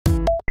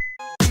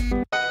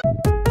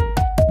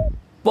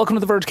Welcome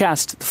to the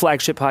Vergecast, the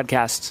flagship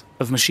podcast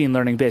of machine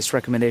learning-based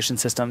recommendation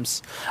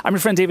systems. I'm your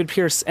friend David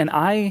Pierce, and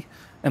I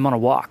am on a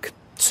walk.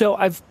 So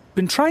I've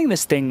been trying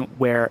this thing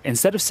where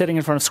instead of sitting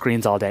in front of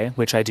screens all day,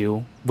 which I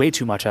do way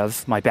too much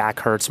of, my back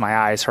hurts, my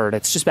eyes hurt,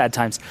 it's just bad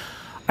times,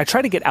 I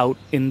try to get out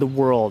in the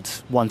world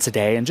once a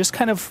day and just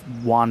kind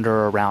of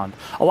wander around.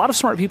 A lot of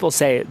smart people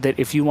say that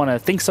if you want to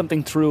think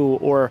something through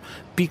or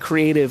be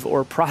creative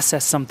or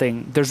process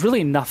something, there's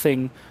really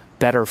nothing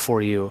better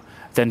for you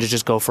than to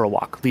just go for a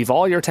walk. Leave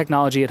all your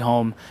technology at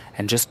home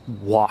and just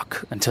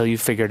walk until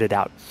you've figured it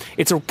out.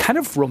 It's a kind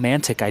of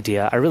romantic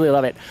idea. I really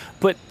love it.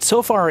 But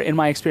so far in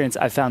my experience,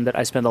 I've found that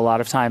I spend a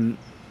lot of time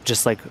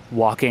just like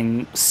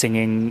walking,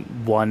 singing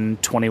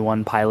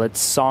 121 Pilots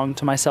song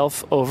to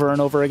myself over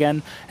and over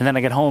again. And then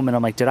I get home and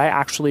I'm like, did I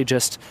actually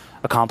just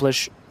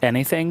accomplish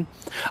anything?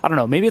 I don't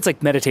know. Maybe it's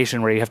like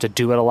meditation where you have to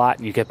do it a lot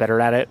and you get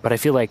better at it. But I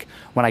feel like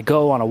when I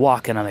go on a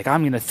walk and I'm like,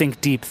 I'm going to think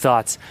deep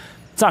thoughts,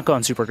 it's not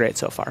going super great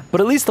so far.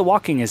 But at least the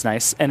walking is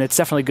nice, and it's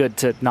definitely good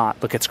to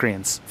not look at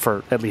screens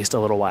for at least a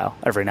little while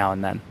every now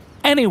and then.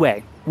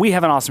 Anyway, we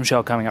have an awesome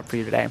show coming up for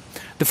you today.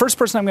 The first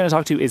person I'm going to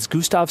talk to is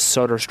Gustav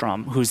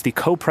Söderström, who's the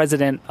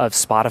co-president of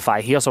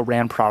Spotify. He also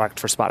ran product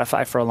for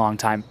Spotify for a long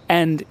time.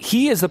 And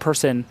he is the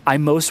person I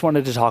most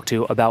wanted to talk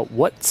to about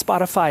what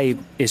Spotify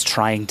is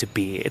trying to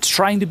be. It's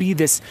trying to be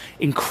this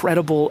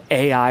incredible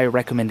AI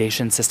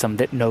recommendation system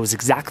that knows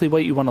exactly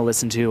what you want to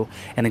listen to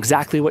and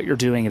exactly what you're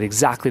doing at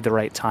exactly the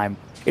right time.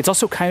 It's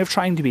also kind of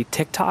trying to be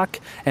TikTok,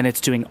 and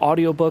it's doing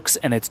audiobooks,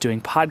 and it's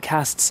doing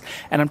podcasts,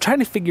 and I'm trying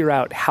to figure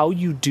out how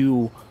you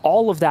do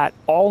all of that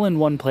all in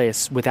one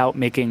place without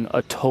making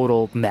a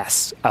total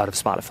mess out of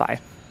Spotify.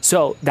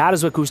 So that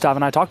is what Gustav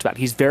and I talked about.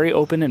 He's very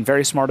open and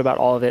very smart about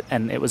all of it,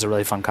 and it was a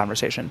really fun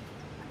conversation.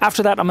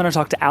 After that, I'm going to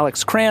talk to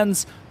Alex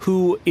Cranz,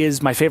 who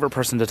is my favorite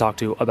person to talk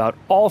to about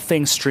all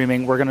things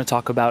streaming. We're going to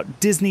talk about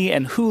Disney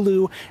and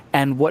Hulu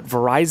and what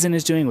Verizon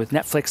is doing with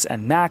Netflix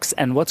and Max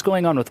and what's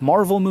going on with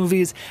Marvel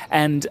movies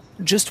and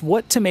just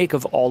what to make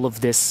of all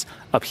of this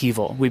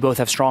upheaval. We both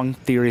have strong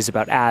theories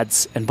about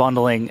ads and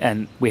bundling,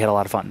 and we had a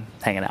lot of fun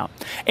hanging out.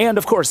 And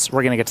of course,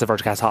 we're going to get to the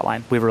Vergecast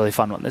Hotline. We have a really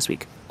fun one this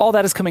week. All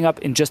that is coming up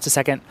in just a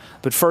second.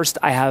 But first,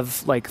 I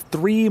have like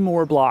 3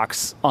 more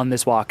blocks on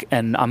this walk,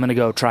 and I'm going to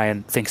go try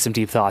and think some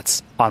deep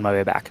thoughts on my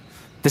way back.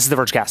 This is the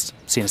Vergecast.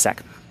 See you in a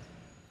sec.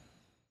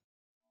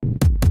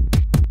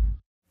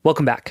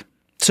 Welcome back.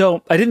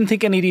 So I didn't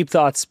think any deep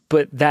thoughts,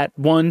 but that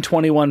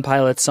 121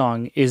 Pilots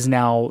song is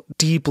now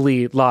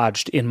deeply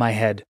lodged in my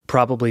head,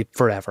 probably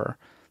forever.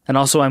 And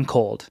also I'm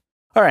cold.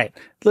 All right,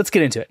 let's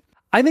get into it.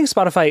 I think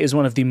Spotify is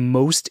one of the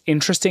most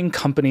interesting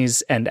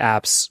companies and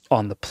apps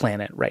on the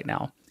planet right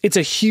now. It's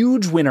a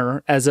huge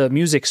winner as a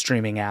music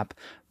streaming app,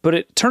 but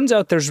it turns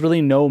out there's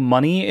really no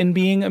money in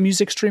being a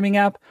music streaming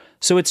app.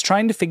 So it's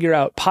trying to figure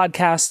out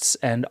podcasts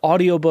and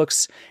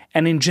audiobooks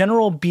and in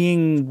general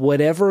being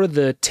whatever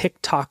the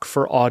TikTok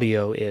for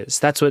audio is.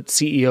 That's what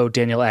CEO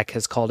Daniel Ek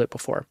has called it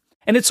before.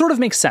 And it sort of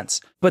makes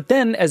sense. But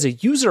then as a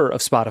user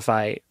of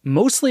Spotify,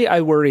 mostly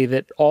I worry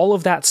that all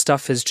of that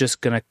stuff is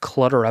just going to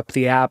clutter up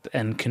the app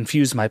and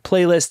confuse my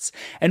playlists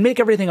and make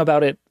everything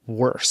about it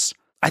worse.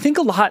 I think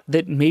a lot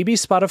that maybe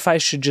Spotify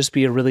should just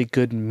be a really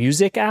good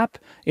music app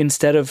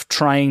instead of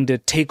trying to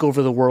take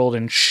over the world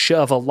and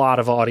shove a lot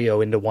of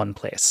audio into one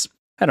place.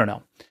 I don't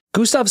know.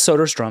 Gustav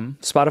Söderström,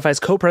 Spotify's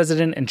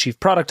co-president and chief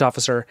product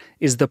officer,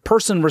 is the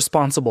person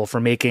responsible for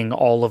making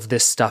all of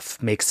this stuff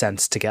make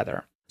sense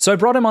together. So I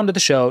brought him onto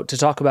the show to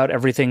talk about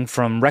everything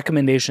from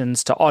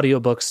recommendations to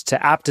audiobooks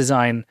to app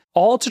design,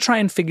 all to try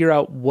and figure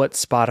out what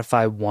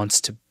Spotify wants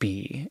to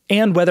be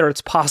and whether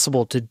it's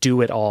possible to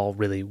do it all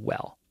really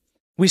well.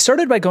 We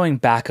started by going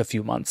back a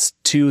few months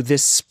to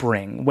this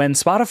spring when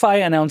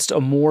Spotify announced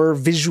a more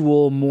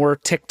visual, more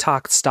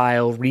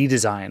TikTok-style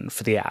redesign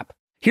for the app.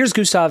 Here's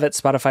Gustav at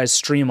Spotify's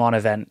Stream On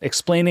event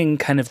explaining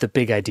kind of the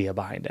big idea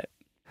behind it.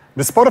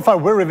 The Spotify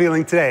we're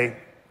revealing today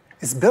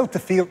is built to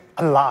feel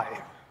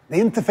alive. The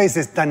interface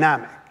is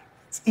dynamic.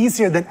 It's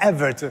easier than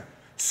ever to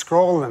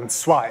scroll and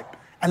swipe,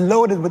 and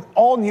loaded with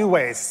all new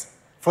ways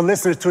for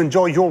listeners to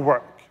enjoy your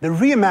work. The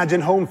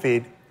reimagined home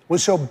feed will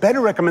show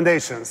better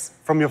recommendations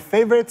from your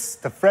favorites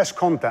to fresh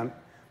content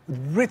with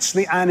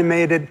richly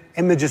animated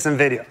images and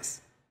videos.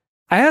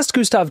 I asked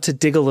Gustav to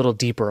dig a little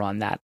deeper on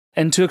that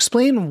and to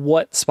explain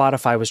what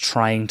Spotify was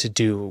trying to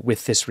do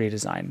with this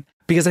redesign,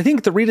 because I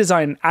think the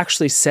redesign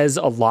actually says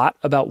a lot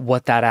about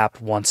what that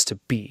app wants to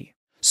be.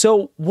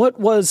 So what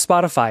was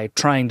Spotify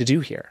trying to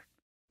do here?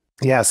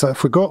 Yeah, so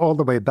if we go all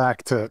the way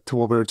back to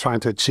what we were trying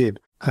to achieve,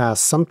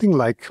 something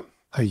like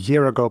a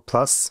year ago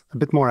plus, a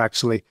bit more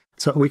actually.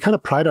 So we kind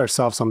of pride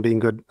ourselves on being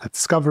good at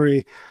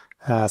discovery.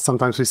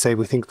 Sometimes we say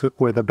we think that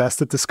we're the best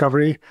at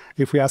discovery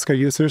if we ask our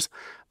users,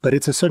 but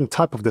it's a certain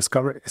type of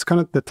discovery. It's kind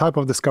of the type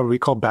of discovery we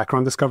call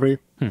background discovery.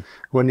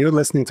 When you're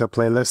listening to a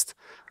playlist,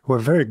 we're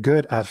very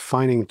good at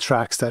finding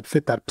tracks that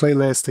fit that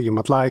playlist that you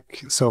might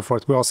like, so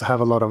forth. We also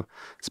have a lot of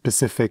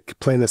specific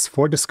playlists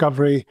for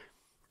discovery,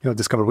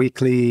 Discover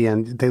Weekly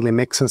and Daily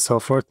Mix and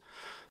so forth.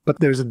 But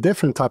there's a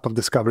different type of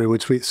discovery,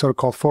 which we sort of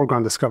call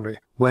foreground discovery.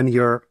 When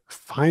you're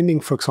finding,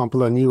 for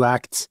example, a new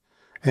act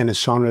in a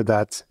genre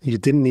that you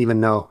didn't even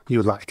know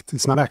you liked.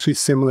 It's not actually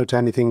similar to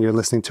anything you're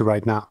listening to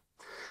right now.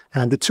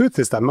 And the truth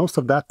is that most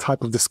of that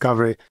type of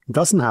discovery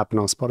doesn't happen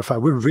on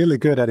Spotify. We're really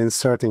good at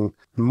inserting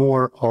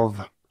more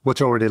of what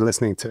you're already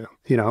listening to.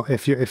 You know,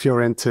 if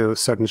you're into a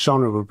certain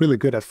genre, we're really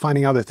good at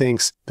finding other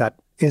things that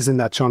isn't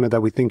that genre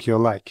that we think you'll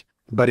like.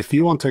 But if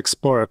you want to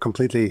explore a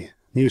completely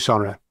new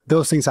genre,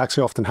 those things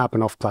actually often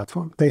happen off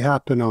platform. They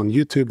happen on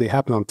YouTube, they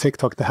happen on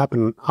TikTok, they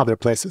happen in other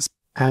places.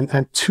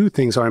 And two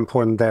things are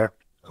important there.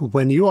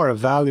 When you are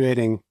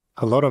evaluating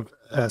a lot of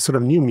sort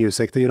of new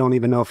music that you don't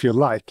even know if you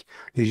like,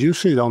 you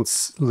usually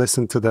don't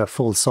listen to the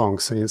full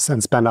songs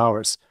and spend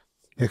hours.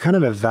 You're kind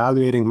of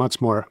evaluating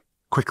much more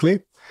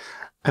quickly.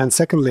 And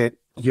secondly,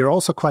 you're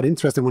also quite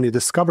interested when you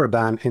discover a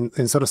band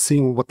in sort of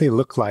seeing what they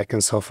look like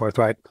and so forth,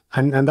 right?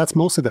 And that's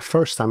mostly the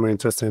first time we're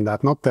interested in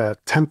that, not the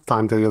 10th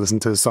time that you listen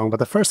to the song, but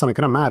the first time it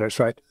kind of matters,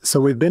 right? So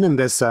we've been in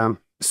this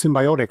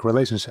symbiotic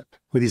relationship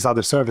with these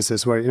other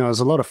services where, you know, there's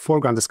a lot of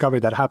foreground discovery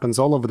that happens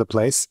all over the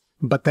place,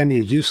 but then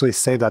you usually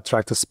save that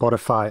track to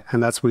Spotify,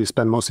 and that's where you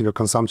spend most of your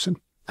consumption.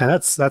 And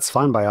that's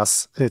fine by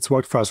us. It's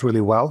worked for us really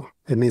well.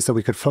 It means that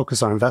we could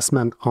focus our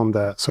investment on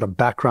the sort of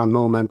background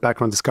moment,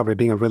 background discovery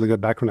being a really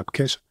good background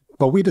application.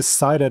 But we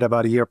decided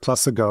about a year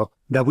plus ago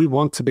that we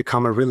want to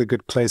become a really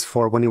good place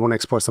for when you want to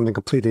explore something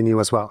completely new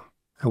as well.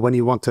 And when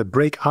you want to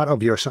break out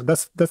of your show,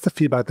 that's the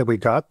feedback that we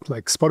got.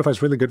 Like Spotify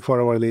is really good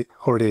for what I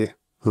already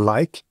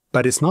like,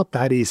 but it's not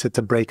that easy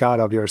to break out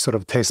of your sort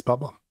of taste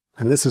bubble.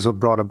 And this is what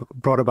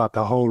brought about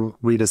the whole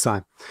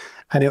redesign.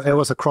 And it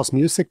was across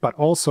music, but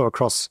also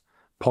across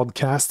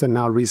podcasts and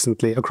now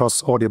recently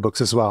across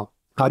audiobooks as well.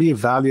 How do you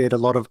evaluate a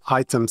lot of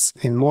items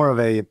in more of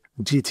a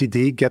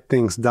GTD, get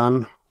things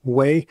done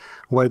way,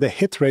 where the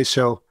hit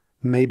ratio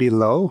may be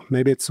low?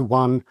 Maybe it's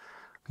one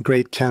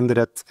great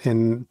candidate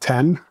in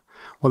 10.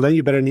 Well, then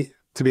you better need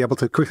to be able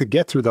to quickly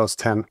get through those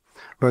 10.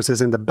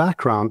 Versus in the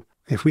background,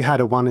 if we had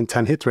a 1 in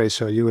 10 hit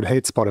ratio, you would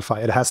hate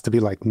Spotify. It has to be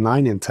like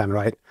 9 in 10,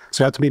 right?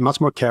 So you have to be much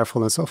more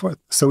careful and so forth.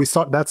 So we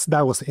thought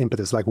that was the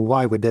impetus, like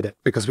why we did it.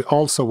 Because we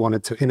also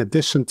wanted to, in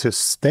addition to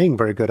staying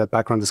very good at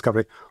background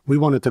discovery, we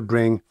wanted to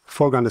bring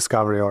foreground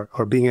discovery or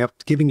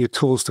giving you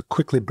tools to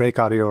quickly break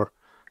out of your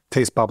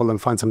taste bubble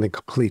and find something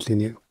completely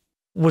new.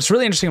 What's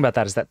really interesting about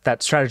that is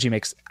that strategy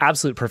makes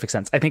absolute perfect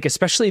sense. I think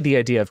especially the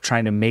idea of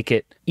trying to make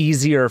it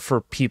easier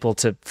for people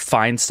to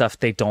find stuff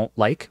they don't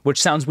like,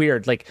 which sounds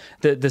weird, like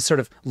the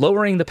sort of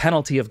lowering the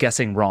penalty of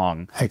guessing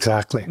wrong.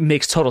 Exactly.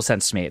 Makes total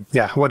sense to me.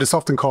 Yeah, what is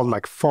often called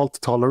like fault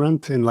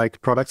tolerant in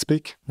like product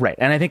speak. Right.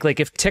 And I think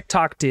like if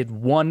TikTok did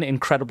one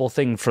incredible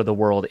thing for the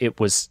world, it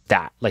was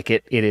that. Like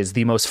it is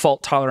the most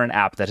fault tolerant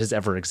app that has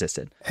ever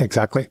existed.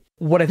 Exactly.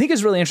 What I think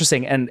is really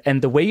interesting,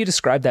 and the way you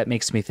describe that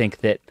makes me think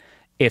that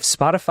if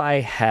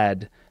Spotify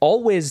had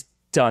always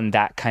done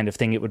that kind of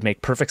thing, it would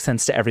make perfect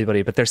sense to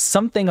everybody. But there's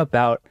something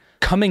about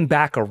coming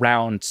back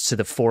around to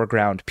the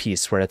foreground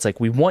piece where it's like,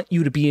 we want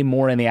you to be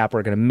more in the app.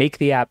 We're going to make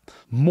the app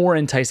more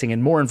enticing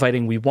and more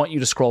inviting. We want you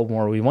to scroll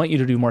more. We want you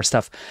to do more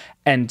stuff.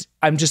 And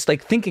I'm just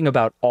like thinking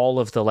about all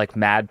of the like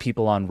mad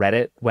people on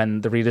Reddit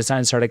when the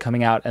redesign started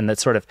coming out and that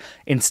sort of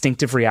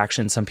instinctive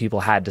reaction some people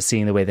had to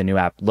seeing the way the new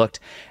app looked.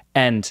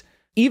 And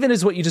even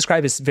as what you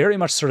describe is very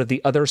much sort of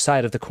the other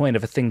side of the coin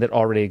of a thing that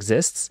already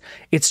exists,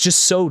 it's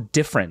just so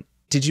different.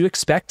 Did you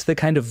expect the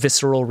kind of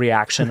visceral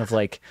reaction of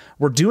like,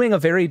 we're doing a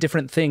very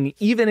different thing,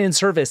 even in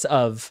service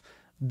of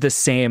the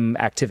same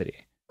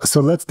activity?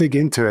 So let's dig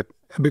into it,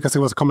 because it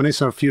was a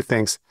combination of a few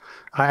things.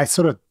 I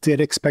sort of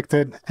did expect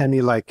it.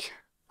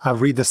 I've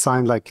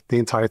redesigned like the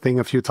entire thing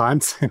a few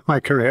times in my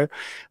career,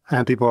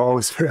 and people are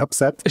always very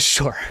upset.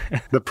 Sure.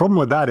 The problem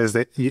with that is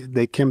that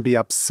they can be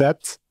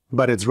upset,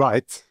 but it's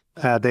right.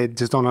 They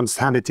just don't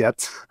understand it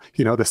yet,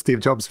 you know, the Steve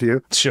Jobs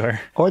view.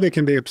 Sure. Or they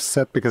can be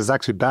upset because it's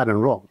actually bad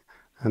and wrong.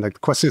 And the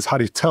question is, how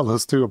do you tell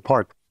those two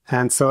apart?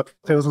 And so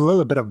it was a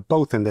little bit of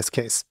both in this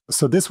case.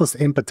 So this was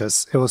the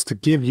impetus. It was to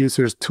give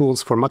users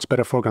tools for much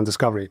better foreground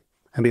discovery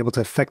and be able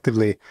to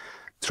effectively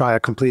try a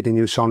completely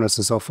new genres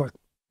and so forth.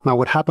 Now,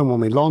 what happened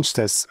when we launched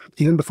this,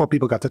 even before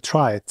people got to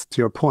try it,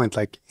 to your point,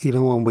 like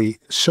even when we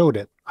showed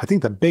it, I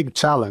think the big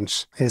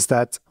challenge is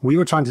that we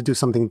were trying to do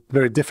something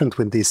very different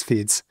with these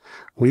feeds.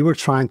 We were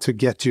trying to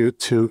get you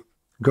to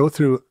go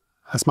through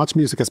as much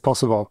music as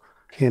possible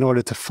in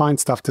order to find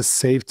stuff to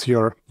save to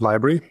your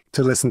library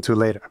to listen to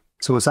later.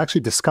 So it was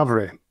actually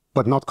discovery,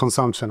 but not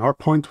consumption. Our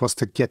point was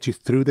to get you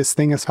through this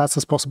thing as fast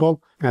as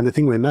possible. And the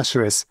thing we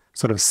measure is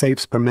sort of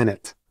saves per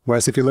minute.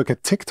 Whereas if you look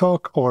at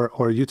TikTok or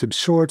YouTube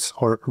Shorts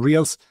or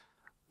Reels,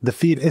 the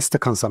feed is the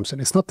consumption.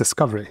 It's not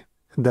discovery.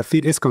 The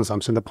feed is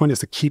consumption. The point is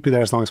to keep you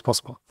there as long as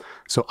possible.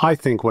 So I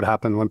think what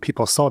happened when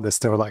people saw this,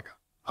 they were like,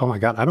 oh my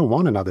God, I don't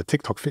want another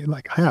TikTok feed.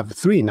 Like I have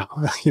 3 now.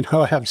 You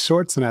know, I have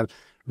Shorts and I have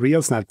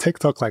Reels and I have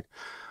TikTok. Like,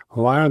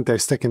 why aren't they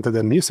sticking to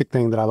the music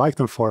thing that I like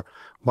them for?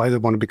 Why do they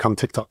want to become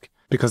TikTok?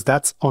 Because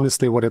that's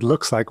honestly what it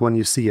looks like when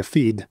you see a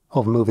feed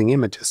of moving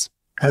images.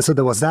 And so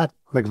there was that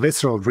like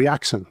visceral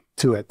reaction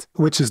to it,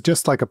 which is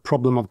just like a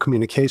problem of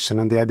communication.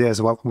 And the idea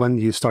is, well, when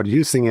you start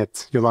using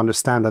it, you'll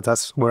understand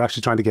that we're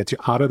actually trying to get you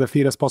out of the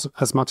feed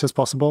as much as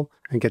possible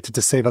and get you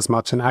to save as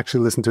much and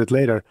actually listen to it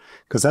later.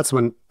 Because that's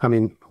when,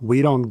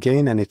 we don't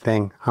gain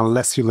anything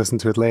unless you listen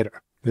to it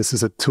later. This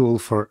is a tool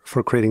for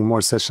creating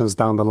more sessions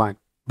down the line.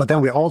 But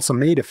then we also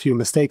made a few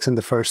mistakes in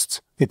the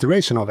first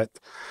iteration of it,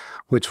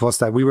 which was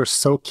that we were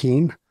so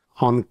keen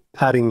on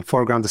adding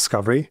foreground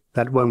discovery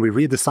that when we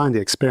redesigned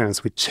the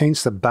experience, we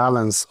changed the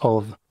balance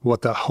of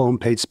what the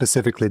homepage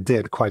specifically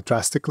did quite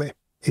drastically.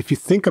 If you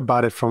think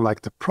about it from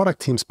like the product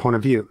team's point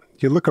of view,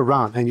 you look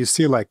around and you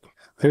see like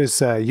there's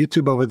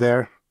YouTube over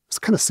there. It's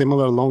kind of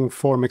similar long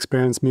form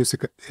experience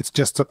music. It's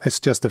just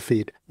a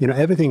feed.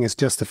 Everything is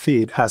just a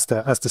feed as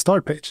the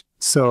start page.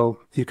 So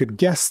you could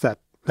guess that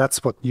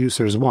that's what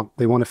users want.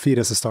 They want a feed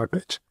as a start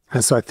page.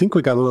 And so I think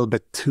we got a little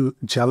bit too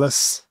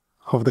jealous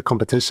of the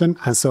competition.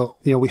 And so,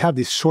 we have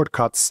these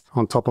shortcuts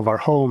on top of our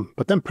home,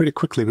 but then pretty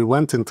quickly we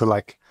went into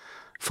like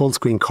full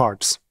screen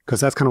cards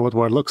because that's kind of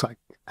what it looks like.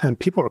 And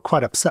people were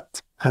quite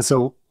upset. And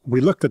so we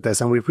looked at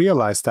this and we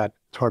realized that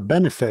to our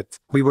benefit,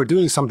 we were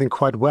doing something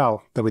quite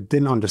well that we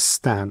didn't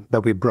understand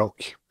that we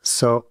broke.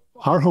 So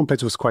our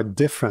homepage was quite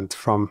different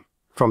from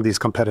these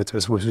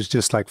competitors, which was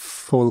just like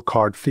full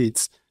card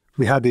feeds.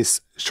 We had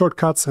these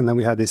shortcuts and then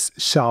we had these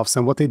shelves.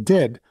 And what they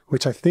did,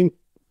 which I think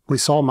we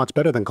saw much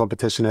better than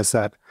competition, is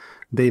that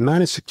they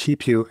managed to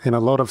keep you in a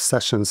lot of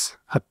sessions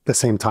at the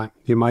same time.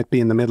 You might be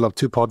in the middle of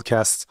 2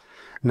 podcasts,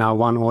 now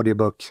 1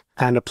 audiobook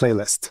and a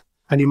playlist.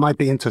 And you might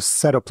be into a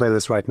set of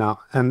playlists right now.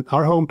 And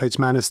our homepage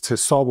managed to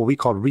solve what we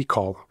call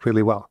recall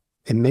really well.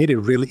 It made it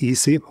really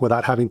easy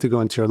without having to go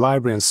into your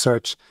library and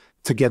search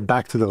to get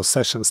back to those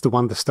sessions, the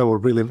ones that were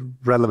really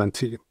relevant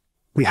to you.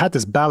 We had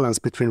this balance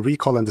between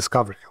recall and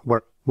discovery,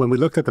 where when we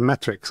looked at the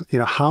metrics,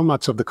 how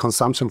much of the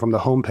consumption from the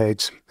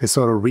homepage is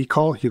sort of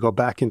recall, you go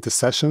back into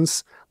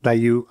sessions that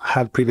you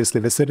have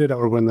previously visited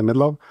or were in the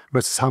middle of,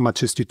 versus how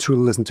much is you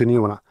truly listen to a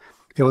new one.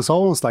 It was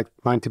almost like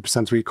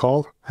 90%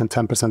 recall and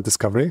 10%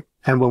 discovery.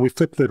 And when we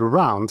flipped it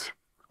around,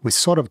 we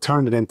sort of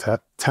turned it into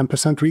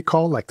 10%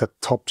 recall, like the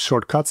top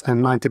shortcuts,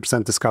 and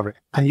 90% discovery.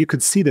 And you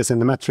could see this in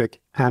the metric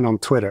and on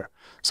Twitter.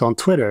 So on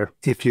Twitter,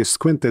 if you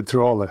squinted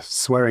through all the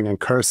swearing and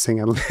cursing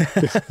and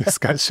this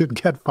guy should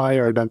get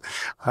fired and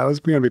I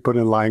was going to be put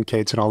in a lion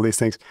cage and all these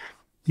things,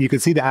 you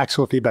could see the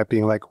actual feedback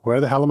being like,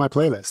 where the hell are my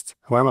playlists?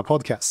 Where are my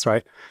podcasts,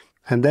 right?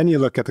 And then you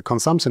look at the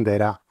consumption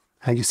data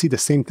and you see the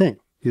same thing.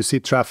 You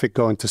see traffic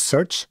going to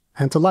search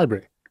and to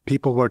library.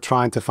 People were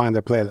trying to find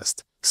their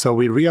playlist. So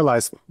we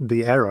realized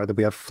the error that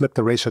we have flipped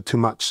the ratio too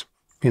much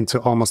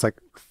into almost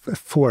like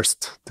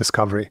forced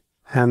discovery.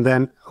 And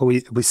then we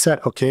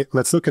said, okay,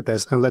 let's look at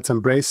this and let's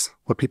embrace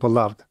what people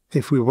loved.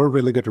 If we were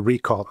really good at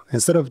recall,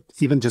 instead of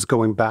even just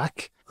going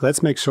back,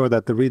 let's make sure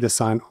that the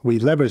redesign, we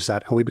leverage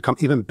that and we become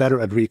even better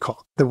at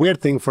recall. The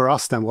weird thing for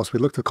us then was we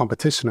looked at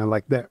competition and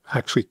like they're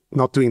actually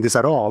not doing this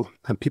at all.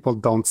 And people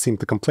don't seem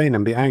to complain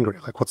and be angry.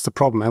 Like, what's the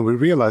problem? And we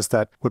realized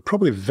that we're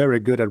probably very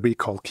good at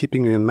recall,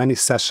 keeping you in many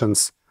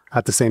sessions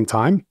at the same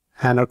time.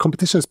 And our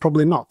competition is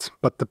probably not.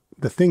 But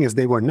the thing is,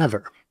 they were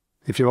never.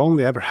 If you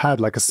only ever had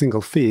like a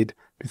single feed,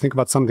 if you think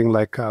about something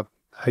like a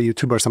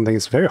YouTuber or something,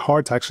 it's very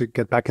hard to actually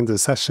get back into the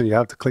session. You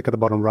have to click at the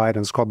bottom right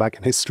and scroll back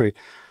in history.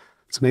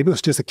 So maybe it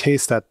was just a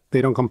case that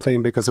they don't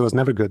complain because it was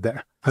never good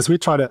there. As we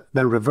try to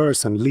then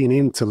reverse and lean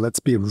into,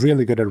 let's be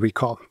really good at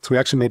recall. So we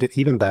actually made it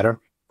even better.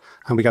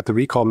 And we got the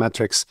recall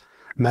metrics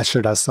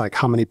measured as like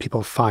how many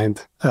people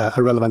find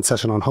a relevant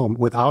session on home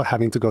without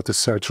having to go to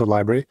search or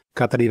library.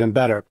 Got that even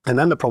better. And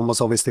then the problem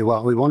was obviously,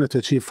 well, we wanted to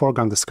achieve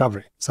foreground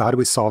discovery. So how do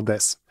we solve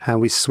this? And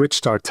we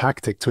switched our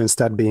tactic to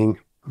instead being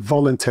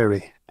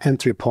voluntary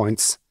entry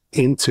points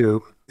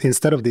into,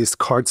 instead of these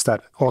cards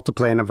that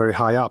autoplay and are very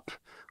high up,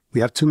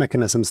 we have 2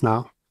 mechanisms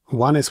now.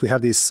 One is we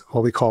have these,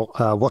 what we call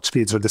watch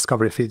feeds or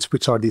discovery feeds,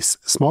 which are these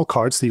small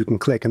cards that you can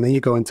click and then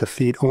you go into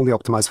feed only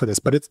optimized for this.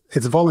 But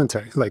it's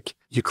voluntary. Like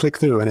you click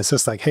through and it's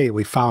just like, hey,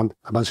 we found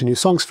a bunch of new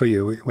songs for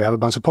you. We have a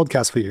bunch of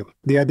podcasts for you.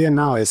 The idea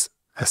now is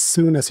as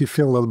soon as you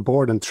feel a little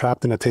bored and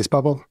trapped in a taste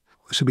bubble,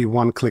 it should be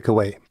 1 click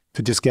away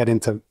to just get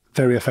into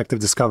very effective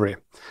discovery.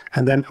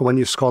 And then when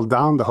you scroll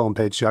down the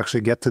homepage, you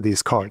actually get to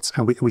these cards.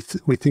 And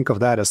we think of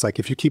that as like,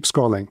 if you keep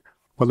scrolling,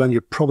 well, then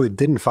you probably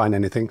didn't find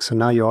anything. So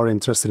now you are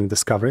interested in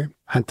discovery.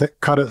 And to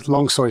cut a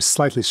long story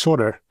slightly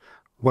shorter,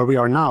 where we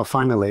are now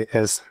finally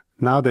is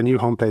now the new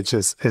homepage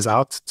is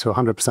out to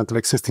 100% of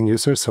existing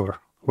users. So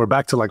we're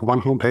back to like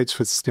 1 homepage,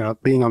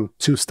 which, being on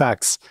 2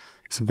 stacks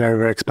is very,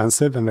 very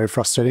expensive and very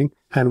frustrating.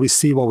 And we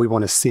see what we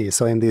want to see.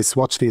 So in these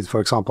watch feeds, for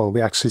example,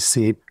 we actually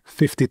see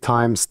 50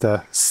 times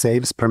the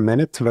saves per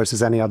minute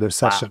versus any other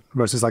session,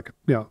 versus like,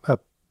 a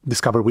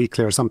Discover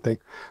Weekly or something.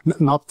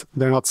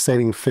 They're not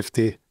saving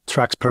 50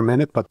 tracks per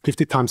minute, but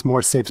 50 times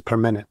more saves per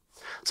minute.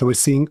 So we're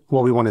seeing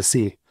what we want to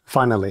see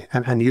finally,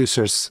 and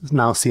users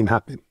now seem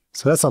happy.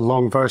 So that's a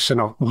long version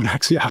of what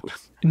actually happened.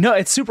 No,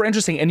 it's super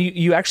interesting. And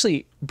you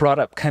actually brought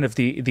up kind of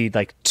the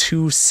like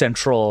 2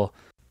 central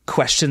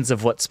questions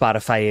of what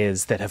Spotify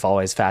is that have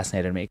always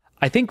fascinated me.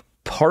 I think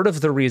part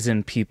of the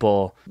reason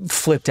people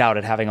flipped out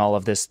at having all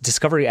of this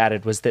discovery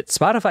added was that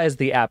Spotify is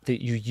the app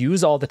that you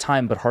use all the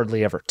time but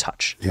hardly ever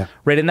touch. Yeah.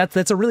 Right. And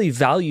that's a really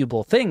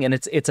valuable thing. And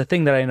it's a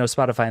thing that I know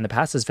Spotify in the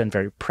past has been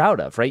very proud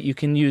of, right? You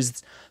can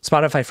use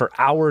Spotify for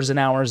hours and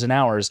hours and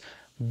hours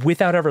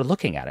without ever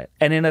looking at it.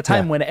 And in a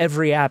time when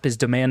every app is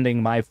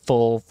demanding my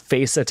full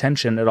face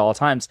attention at all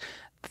times,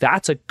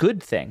 that's a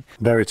good thing.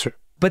 Very true.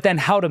 But then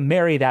how to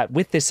marry that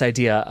with this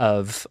idea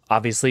of,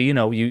 obviously, you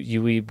know,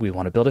 we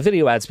want to build a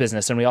video ads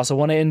business, and we also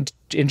want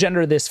to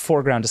engender this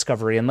foreground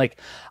discovery. And like,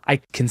 I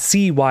can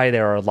see why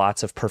there are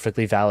lots of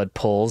perfectly valid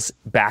pulls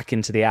back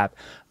into the app,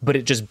 but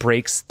it just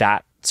breaks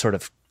that sort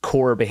of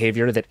core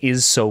behavior that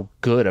is so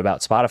good about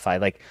Spotify.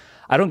 Like,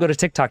 I don't go to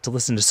TikTok to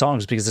listen to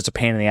songs because it's a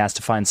pain in the ass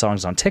to find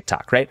songs on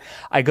TikTok, right?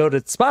 I go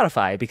to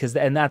Spotify because,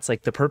 and that's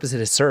like the purpose it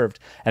has served.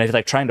 And I feel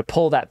like trying to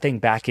pull that thing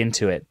back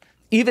into it,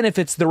 even if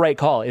it's the right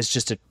call, is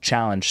just a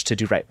challenge to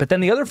do right. But then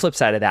the other flip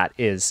side of that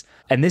is,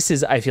 and this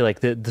is, I feel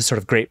like the sort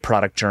of great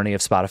product journey of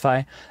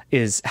Spotify,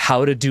 is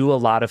how to do a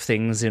lot of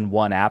things in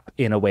one app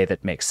in a way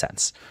that makes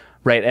sense.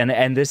 Right.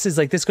 And this is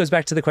like, this goes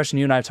back to the question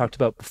you and I have talked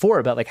about before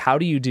about like, how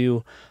do you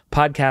do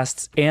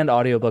podcasts and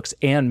audiobooks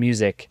and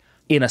music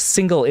in a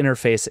single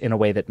interface in a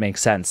way that makes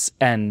sense?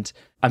 And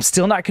I'm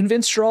still not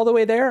convinced you're all the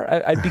way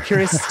there. I'd be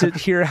curious to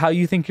hear how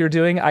you think you're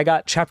doing. I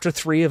got chapter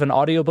 3 of an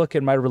audiobook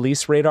in my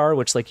release radar,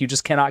 which like you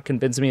just cannot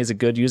convince me is a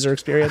good user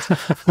experience.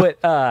 But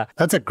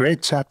that's a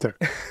great chapter.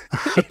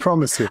 I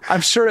promise you.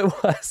 I'm sure it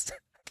was.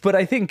 But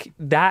I think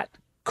that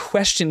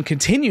question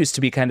continues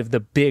to be kind of the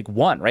big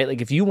one, right?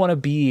 Like if you want to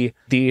be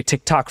the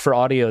TikTok for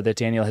audio that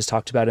Daniel has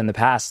talked about in the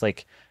past,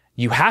 like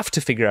you have to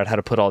figure out how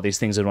to put all these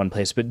things in one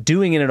place, but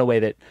doing it in a way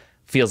that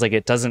feels like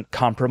it doesn't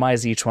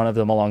compromise each one of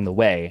them along the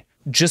way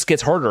just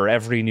gets harder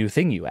every new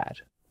thing you add.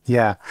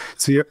 Yeah.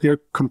 So you're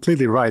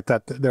completely right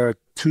that there are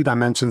 2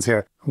 dimensions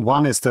here.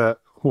 One is what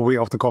we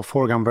often call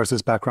foreground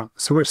versus background.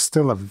 So we're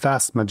still a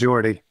vast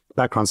majority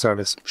background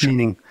service,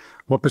 meaning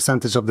what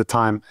percentage of the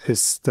time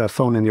is the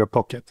phone in your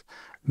pocket?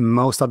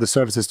 Most other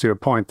services, to your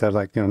point, they're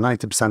like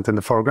 90% in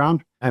the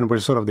foreground, and we're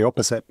sort of the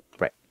opposite.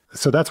 Right.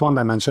 So that's one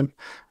dimension,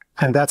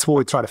 and that's what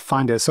we try to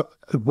find here. So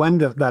when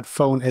that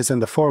phone is in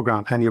the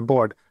foreground and you're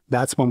bored,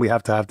 that's when we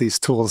have to have these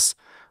tools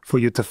for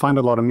you to find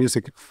a lot of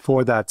music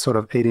for that sort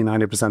of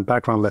 80-90%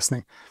 background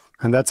listening.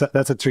 And that's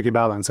a tricky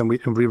balance. And we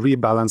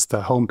rebalance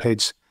the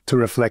homepage to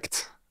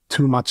reflect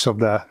too much of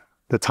the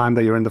time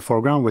that you're in the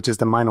foreground, which is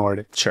the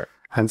minority. Sure.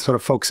 And sort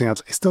of focusing on,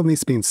 it still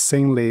needs to be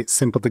insanely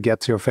simple to get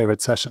to your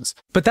favorite sessions.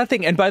 But that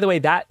thing, and by the way,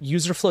 that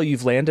user flow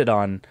you've landed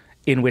on,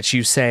 in which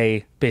you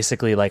say,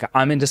 basically, like,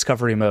 I'm in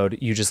discovery mode,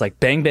 you just like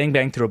bang, bang,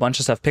 bang through a bunch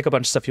of stuff, pick a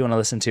bunch of stuff you want to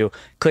listen to,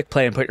 click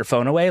play and put your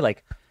phone away.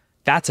 Like,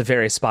 that's a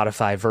very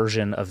Spotify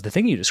version of the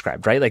thing you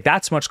described, right? Like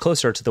that's much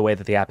closer to the way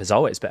that the app has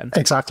always been.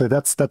 Exactly.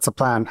 That's a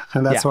plan.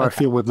 And that's where I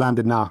feel we've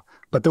landed now.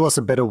 But there was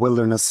a bit of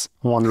wilderness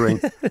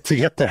wandering to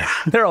get there.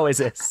 There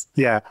always is.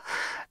 Yeah.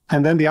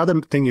 And then the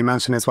other thing you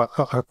mentioned is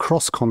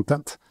cross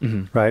content,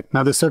 right?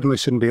 Now, there certainly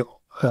shouldn't be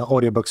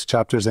audiobooks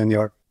chapters in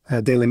your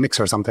daily mix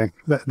or something.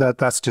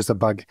 That's just a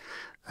bug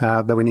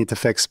that we need to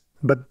fix.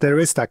 But there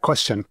is that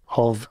question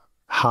of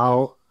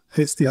how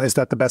is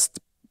that the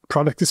best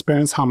product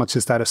experience? How much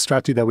is that a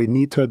strategy that we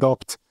need to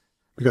adopt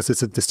because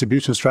it's a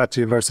distribution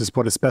strategy versus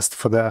what is best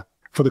for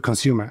the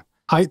consumer?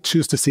 I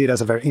choose to see it as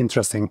a very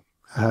interesting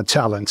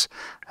challenge,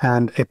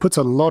 and it puts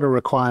a lot of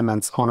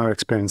requirements on our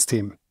experience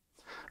team,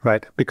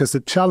 right? Because the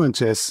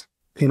challenge is,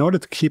 in order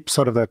to keep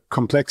sort of the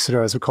complexity,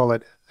 or as we call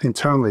it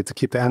internally, to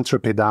keep the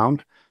entropy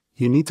down,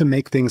 you need to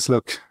make things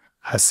look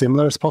as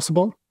similar as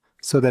possible,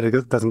 so that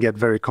it doesn't get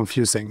very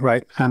confusing,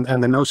 right? And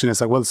the notion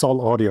is like, well, it's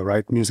all audio,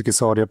 right? Music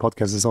is audio,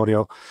 podcast is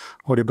audio,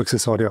 audiobooks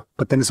is audio.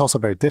 But then it's also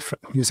very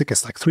different. Music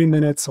is like 3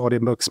 minutes,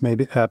 audiobooks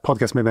maybe,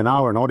 podcast maybe an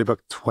hour, an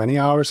audiobook 20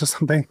 hours or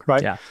something,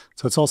 right? Yeah.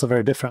 So it's also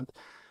very different.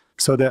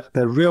 So the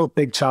real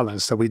big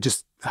challenge that we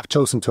just have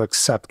chosen to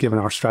accept, given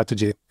our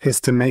strategy,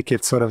 is to make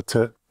it sort of,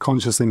 to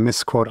consciously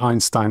misquote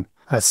Einstein,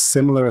 as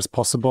similar as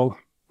possible,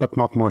 but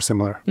not more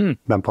similar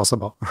than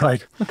possible,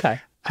 right?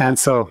 Okay. And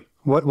so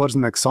what's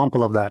an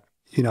example of that?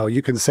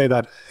 You can say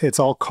that it's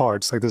all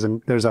cards. Like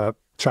there's a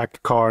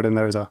track card, and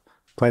there's a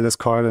playlist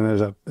card, and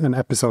there's an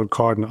episode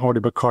card, and an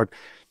audiobook card,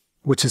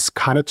 which is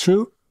kind of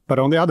true. But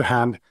on the other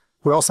hand,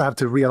 we also have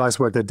to realize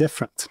where they're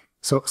different.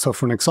 So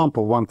for an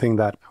example, one thing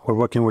that we're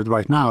working with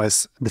right now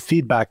is the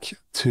feedback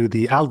to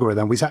the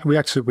algorithm.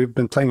 We've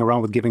been playing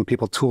around with giving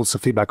people tools to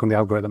feedback on the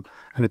algorithm,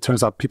 and it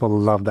turns out people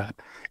love that.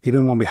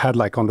 Even when we had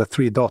like on the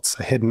 3 dots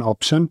a hidden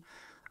option,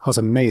 I was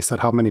amazed at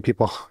how many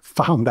people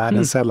found that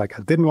and said, like,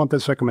 I didn't want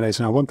this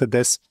recommendation, I wanted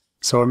this.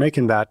 So we're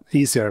making that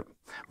easier.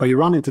 But you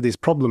run into these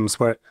problems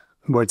where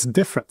it's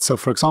different. So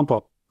for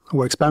example,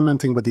 we're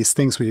experimenting with these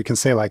things where you can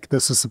say, like,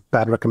 this is a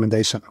bad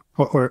recommendation,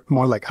 or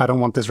more like, I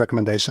don't want this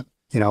recommendation,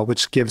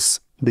 which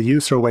gives the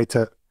user a way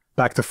to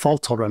back to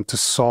fault tolerant, to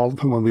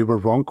solve when we were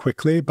wrong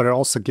quickly, but it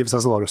also gives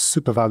us a lot of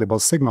super valuable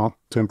signal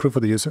to improve for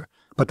the user.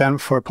 But then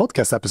for a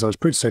podcast episode, it's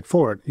pretty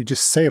straightforward. You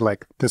just say,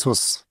 like, this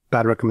was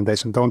bad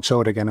recommendation, don't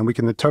show it again, and we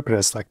can interpret it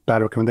as like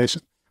bad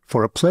recommendation.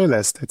 For a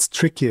playlist, it's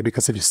tricky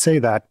because if you say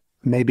that,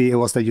 maybe it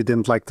was that you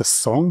didn't like the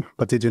song,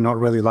 but did you not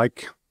really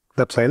like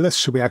the playlist?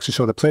 Should we actually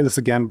show the playlist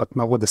again, but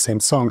not with the same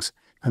songs?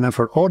 And then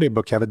for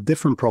audiobook, you have a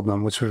different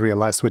problem, which we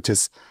realized, which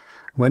is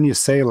when you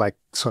say like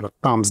sort of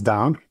thumbs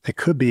down, it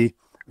could be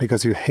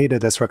because you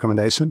hated this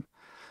recommendation,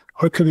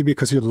 or it could be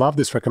because you love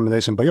this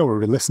recommendation, but you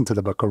already listened to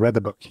the book or read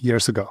the book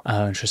years ago.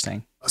 Oh,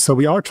 interesting. So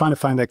we are trying to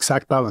find the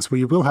exact balance.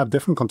 We will have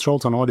different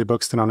controls on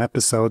audiobooks than on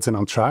episodes and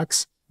on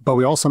tracks, but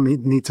we also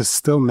need to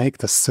still make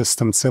the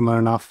system similar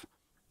enough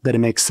that it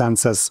makes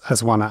sense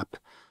as one app.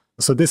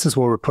 So this is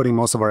where we're putting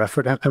most of our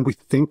effort, and we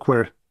think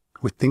we're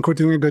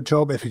doing a good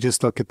job if you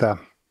just look at the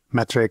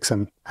metrics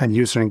and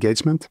user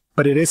engagement.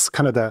 But it is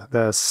kind of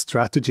the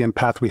strategy and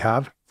path we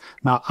have.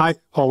 Now, I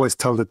always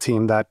tell the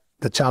team that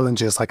the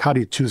challenge is like, how do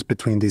you choose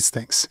between these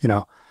things? You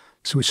know,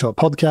 should we show a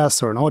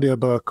podcast or an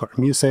audiobook or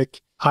music?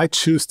 I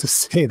choose to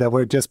say that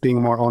we're just being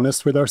more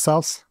honest with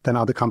ourselves than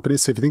other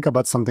companies. So if you think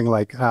about something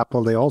like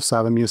Apple, they also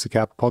have a music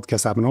app,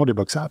 podcast app, and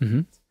audiobooks app.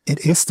 Mm-hmm.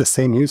 It is the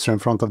same user in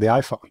front of the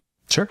iPhone.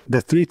 Sure.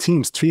 The three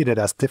teams treat it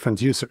as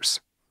different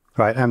users,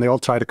 right? And they all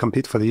try to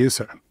compete for the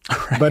user.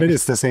 Right. But it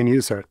is the same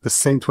user, the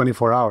same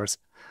 24 hours.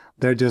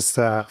 They're just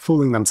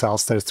fooling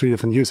themselves. There's three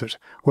different users.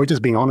 We're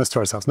just being honest to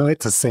ourselves. No,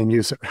 it's the same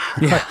user.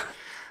 Yeah.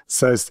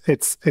 So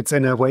it's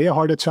in a way a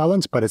harder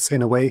challenge, but it's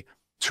in a way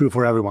true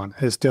for everyone.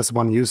 It's just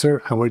one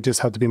user, and we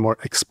just have to be more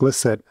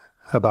explicit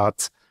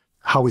about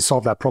how we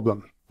solve that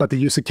problem. But the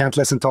user can't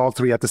listen to all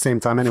three at the same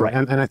time anyway.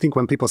 Right. And I think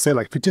when people say,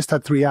 like, if you just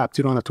had three apps,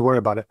 you don't have to worry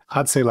about it.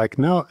 I'd say, like,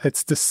 no,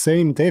 it's the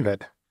same,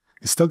 David.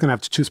 You're still going to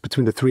have to choose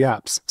between the three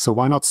apps. So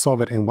why not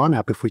solve it in one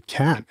app if we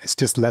can? It's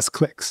just less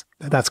clicks.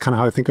 That's kind of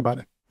how I think about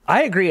it.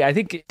 I agree. I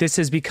think this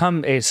has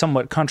become a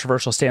somewhat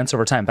controversial stance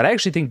over time, but I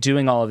actually think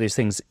doing all of these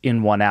things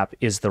in one app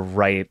is the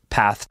right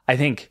path. I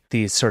think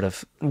the sort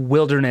of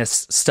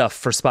wilderness stuff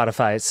for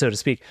Spotify, so to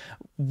speak,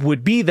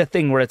 would be the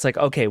thing where it's like,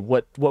 okay,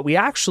 what we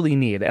actually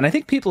need. And I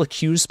think people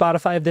accuse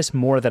Spotify of this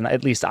more than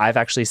at least I've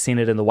actually seen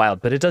it in the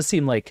wild, but it does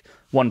seem like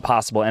one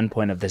possible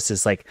endpoint of this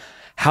is like,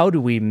 how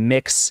do we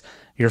mix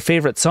your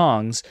favorite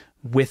songs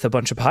with a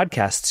bunch of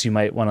podcasts you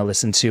might want to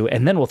listen to,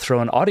 and then we'll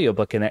throw an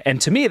audiobook in it.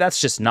 And to me, that's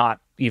just not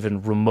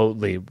even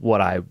remotely what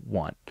I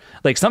want.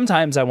 Like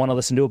sometimes I want to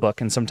listen to a book,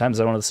 and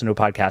sometimes I want to listen to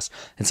a podcast,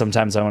 and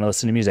sometimes I want to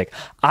listen to music.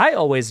 I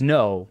always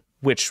know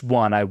which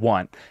one I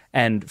want.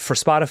 And for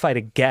Spotify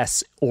to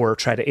guess or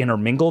try to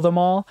intermingle them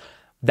all,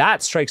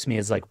 that strikes me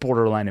as like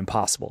borderline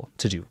impossible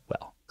to do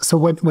well. So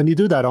when you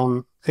do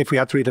that if we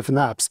had three different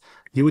apps,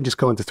 you would just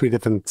go into three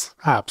different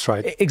apps,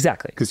 right?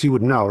 Exactly. Because you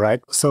would know, right?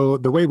 So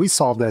the way we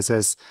solve this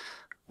is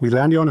we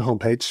land you on a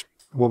homepage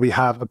where we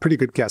have a pretty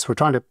good guess.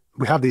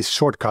 We have these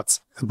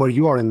shortcuts where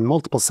you are in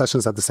multiple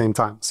sessions at the same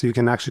time. So you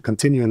can actually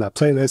continue in that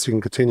playlist, you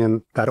can continue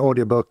in that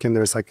audiobook, and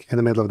there's like in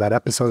the middle of that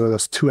episode, or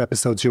those two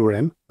episodes you were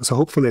in. So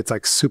hopefully it's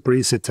like super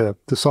easy to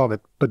solve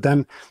it. But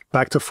then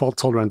back to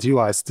fault-tolerant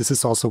UIs, this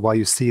is also why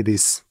you see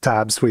these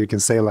tabs where you can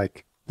say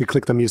like, you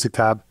click the music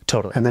tab,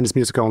 totally, and then it's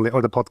music only,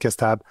 or the podcast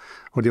tab,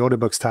 or the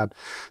audiobooks tab.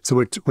 So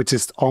which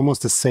is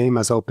almost the same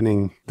as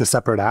opening the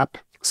separate app.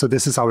 So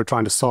this is how we're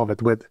trying to solve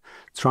it, with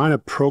trying to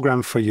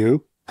program for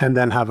you and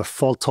then have a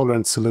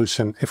fault-tolerant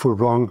solution if we're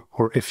wrong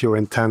or if your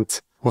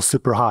intent was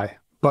super high.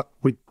 But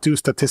we do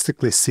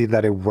statistically see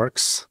that it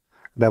works,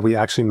 that we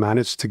actually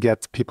managed to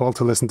get people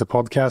to listen to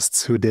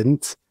podcasts who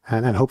didn't,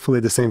 and hopefully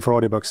the same for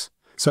audiobooks.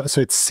 So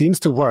it seems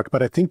to work,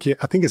 but I think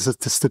it's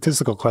a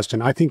statistical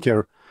question. I think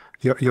you're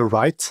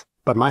right,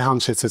 but my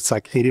hunch is it's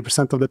like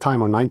 80% of the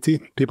time or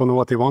 90%, people know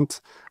what they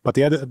want. But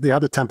the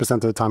other 10%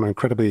 of the time are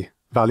incredibly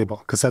valuable,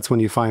 because that's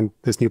when you find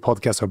this new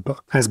podcast or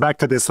book. And it's back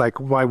to this, like,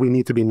 why we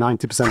need to be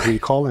 90%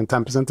 recall and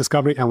 10%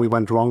 discovery, and we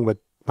went wrong with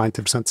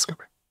 90%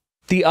 discovery.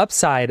 The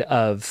upside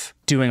of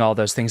doing all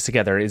those things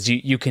together is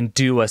you can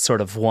do a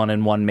sort of 1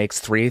 and 1 makes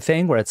 3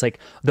 thing, where it's like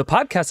the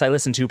podcasts I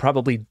listen to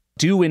probably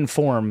do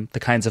inform the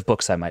kinds of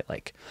books I might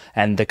like,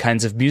 and the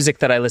kinds of music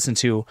that I listen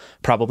to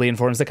probably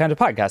informs the kind of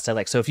podcast I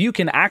like. So if you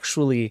can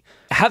actually,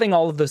 having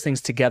all of those things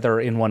together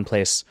in one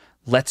place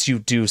lets you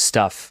do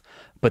stuff,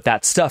 but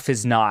that stuff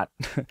is not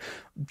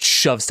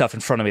shove stuff in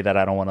front of me that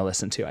I don't want to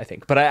listen to, I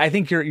think. But I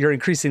think you're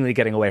increasingly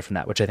getting away from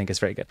that, which I think is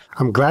very good.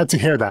 I'm glad to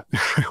hear that.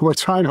 We're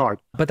trying hard.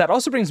 But that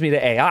also brings me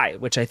to AI,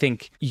 which I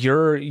think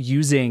you're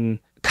using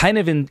kind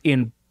of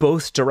in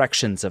both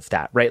directions of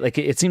that, right? Like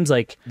it seems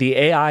like the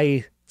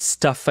AI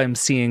stuff I'm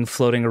seeing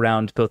floating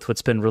around, both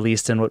what's been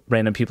released and what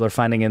random people are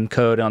finding in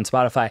code on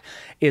Spotify,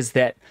 is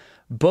that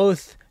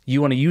both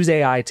you want to use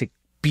AI to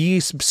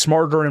be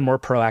smarter and more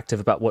proactive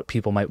about what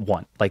people might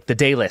want. Like the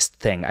day list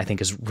thing, I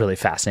think is really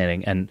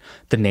fascinating. And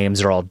the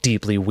names are all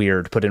deeply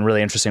weird, put in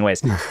really interesting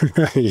ways.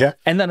 Yeah.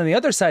 And then on the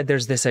other side,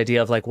 there's this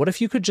idea of like, what if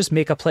you could just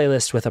make a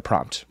playlist with a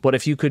prompt? What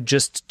if you could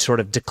just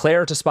sort of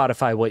declare to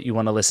Spotify what you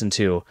want to listen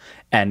to,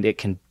 and it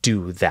can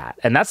do that?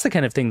 And that's the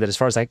kind of thing that, as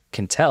far as I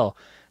can tell,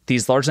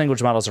 these large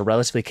language models are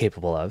relatively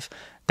capable of.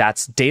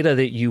 That's data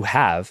that you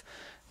have.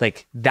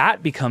 Like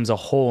that becomes a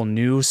whole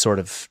new sort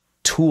of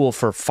tool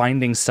for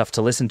finding stuff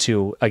to listen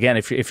to. Again,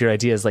 if your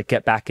idea is like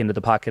get back into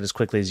the pocket as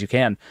quickly as you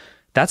can,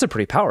 that's a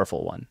pretty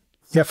powerful one.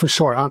 Yeah, for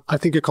sure. I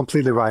think you're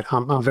completely right.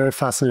 I'm very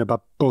fascinated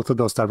about both of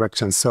those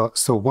directions. So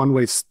one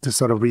way to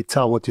sort of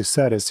retell what you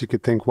said is you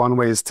could think one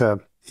way is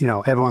to,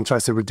 everyone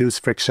tries to reduce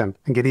friction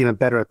and get even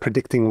better at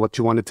predicting what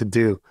you wanted to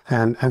do.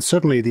 And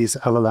certainly these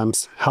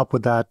LLMs help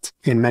with that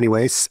in many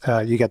ways.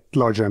 You get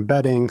larger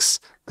embeddings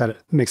that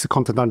makes the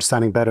content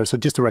understanding better. So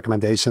just the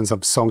recommendations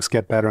of songs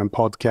get better and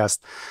podcasts.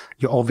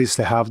 You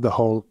obviously have the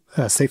whole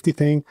safety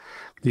thing.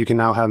 You can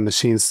now have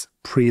machines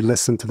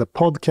pre-listen to the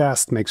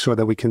podcast, make sure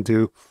that we can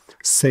do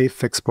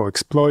safe explore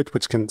exploit,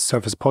 which can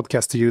surface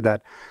podcast to you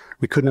that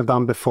we couldn't have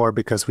done before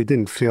because we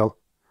didn't feel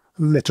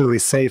literally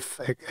safe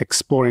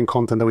exploring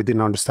content that we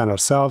didn't understand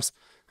ourselves.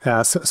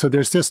 So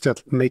there's just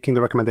making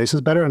the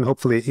recommendations better and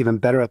hopefully even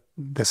better at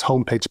this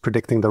homepage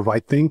predicting the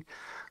right thing,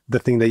 the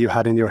thing that you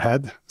had in your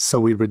head. So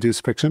we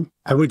reduce friction.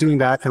 And we're doing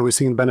that and we're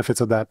seeing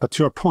benefits of that. But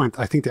to your point,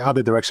 I think the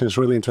other direction is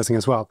really interesting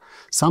as well.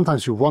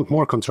 Sometimes you want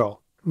more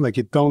control. Like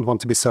you don't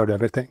want to be served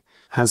everything.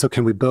 And so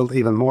can we build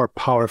even more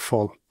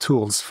powerful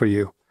tools for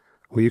you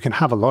where you can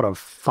have a lot of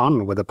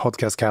fun with the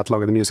podcast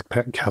catalog and the music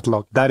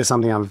catalog? That is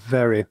something I'm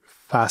very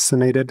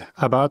fascinated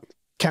about.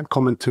 Can't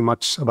comment too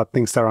much about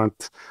things that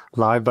aren't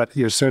live, but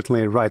you're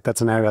certainly right.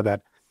 That's an area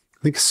that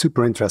I think is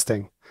super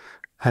interesting.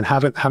 And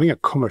having a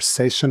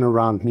conversation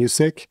around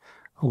music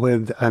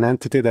with an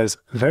entity that is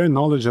very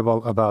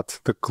knowledgeable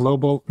about the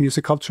global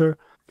music culture.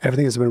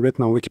 Everything has been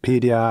written on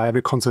Wikipedia,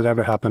 every concert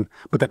ever happened,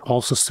 but then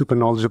also super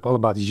knowledgeable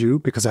about you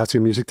because that's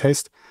your music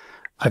taste.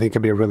 I think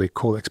it'd be a really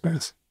cool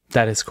experience.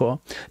 That is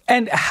cool.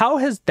 And how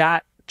has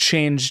that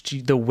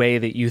changed the way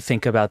that you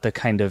think about the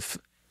kind of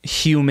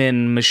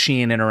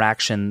human-machine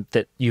interaction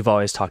that you've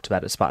always talked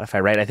about at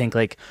Spotify, right? I think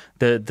like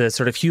the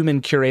sort of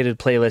human-curated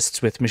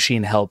playlists with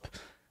machine help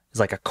is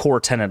like a core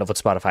tenet of what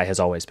Spotify has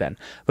always been.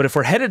 But if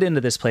we're headed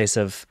into this place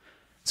of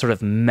sort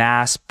of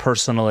mass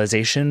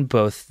personalization,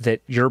 both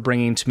that you're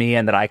bringing to me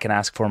and that I can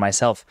ask for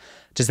myself,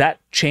 does that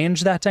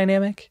change that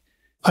dynamic?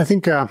 I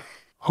think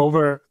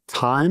over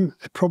time,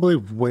 it probably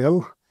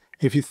will.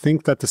 If you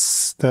think that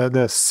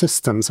the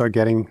systems are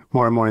getting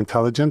more and more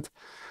intelligent,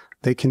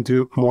 they can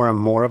do more and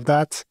more of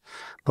that.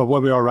 But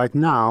where we are right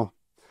now,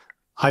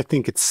 I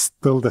think it's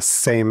still the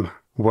same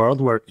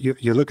world where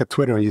you look at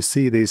Twitter and you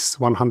see these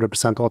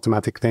 100%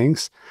 automatic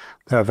things.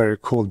 They are very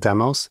cool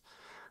demos.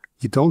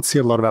 You don't see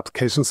a lot of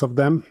applications of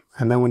them.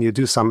 And then when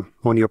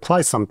you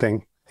apply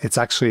something, it's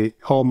actually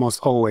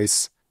almost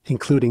always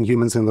including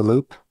humans in the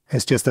loop.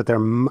 It's just that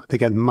they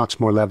get much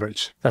more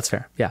leverage. That's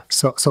fair. Yeah.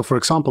 So for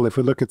example, if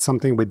we look at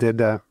something we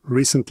did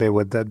recently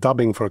with the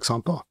dubbing, for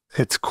example,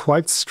 it's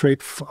quite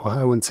straightforward.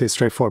 I wouldn't say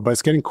straightforward, but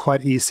it's getting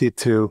quite easy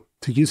to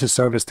use a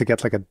service to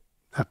get like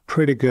a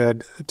pretty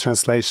good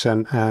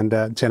translation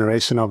and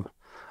generation of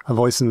a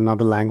voice in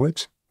another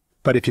language.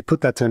 But if you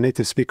put that to a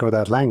native speaker of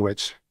that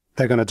language,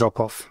 they're going to drop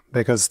off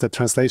because the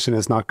translation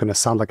is not going to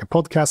sound like a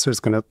podcaster. It's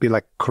going to be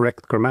like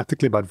correct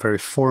grammatically, but very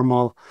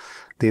formal.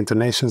 The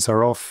intonations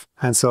are off.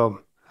 And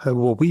so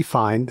what we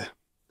find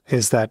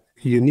is that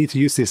you need to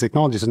use these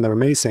technologies and they're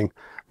amazing,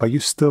 but you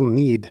still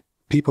need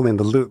people in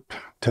the loop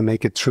to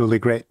make it truly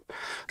great.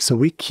 So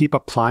we keep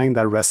applying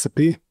that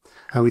recipe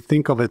and we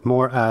think of it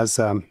more as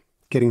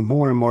getting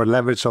more and more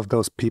leverage of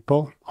those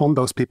people on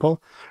those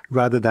people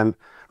rather than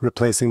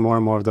replacing more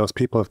and more of those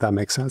people, if that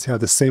makes sense. You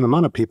have the same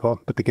amount of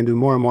people, but they can do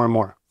more and more and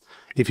more.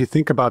 If you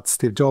think about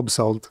Steve Jobs'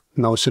 old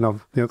notion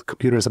of the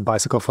computer is a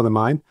bicycle for the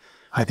mind,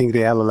 I think the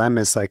LLM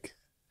is like,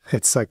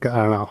 it's like, I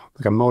don't know,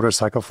 like a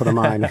motorcycle for the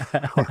mind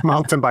or a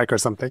mountain bike or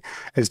something.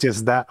 It's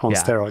just that on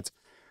steroids.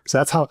 So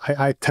that's how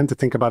I tend to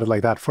think about it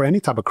like that for any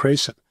type of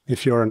creation.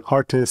 If you're an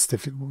artist,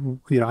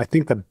 I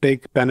think the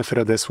big benefit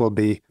of this will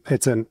be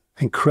it's an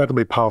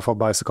incredibly powerful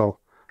bicycle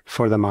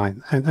for the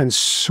mind. And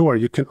sure,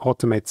 you can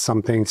automate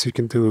some things. You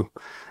can do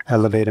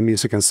elevator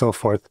music and so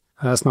forth.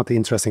 That's not the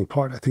interesting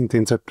part. I think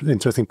the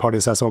interesting part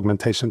is as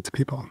augmentation to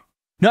people.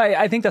 No,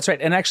 I think that's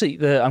right. And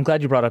actually, I'm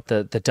glad you brought up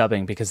the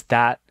dubbing because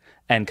that,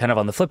 and kind of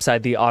on the flip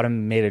side, the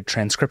automated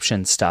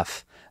transcription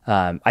stuff,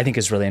 I think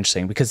is really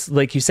interesting because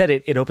like you said,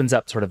 it opens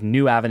up sort of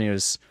new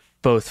avenues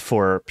both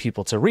for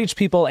people to reach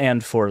people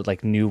and for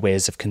like new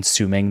ways of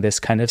consuming this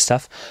kind of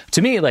stuff.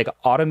 To me, like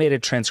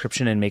automated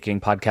transcription and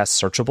making podcasts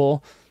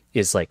searchable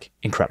is like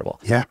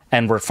incredible. Yeah.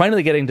 And we're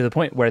finally getting to the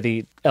point where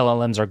the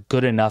LLMs are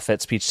good enough at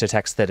speech to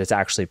text that it's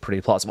actually pretty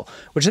plausible,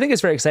 which I think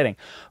is very exciting.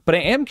 But I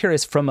am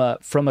curious from a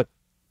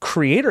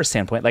creator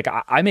standpoint, like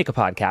I make a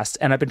podcast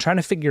and I've been trying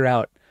to figure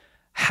out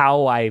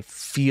how I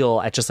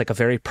feel at just like a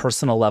very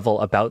personal level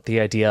about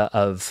the idea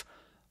of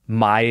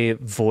my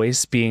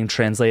voice being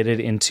translated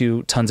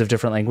into tons of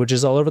different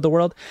languages all over the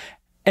world.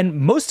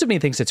 And most of me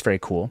thinks it's very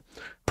cool.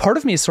 Part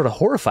of me is sort of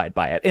horrified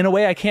by it in a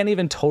way I can't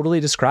even totally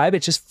describe.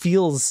 It just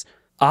feels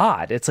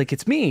odd. It's like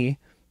it's me,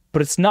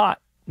 but it's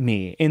not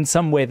me in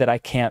some way that I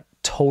can't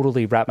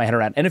totally wrap my head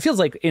around. And it feels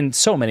like in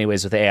so many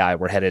ways with AI,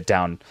 we're headed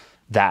down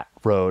that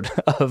road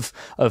of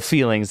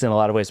feelings in a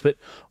lot of ways. But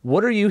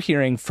what are you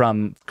hearing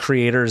from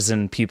creators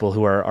and people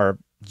who are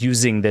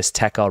using this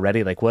tech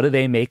already? Like, what do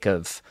they make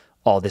of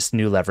all this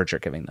new leverage you're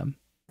giving them?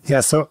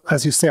 Yeah, so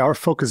as you say, our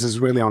focus is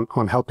really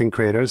on helping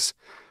creators.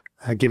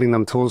 giving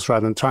them tools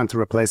rather than trying to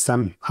replace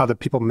them. Other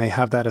people may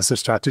have that as a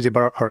strategy,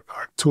 but our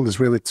tool is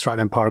really to try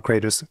to empower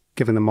creators,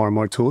 giving them more and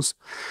more tools.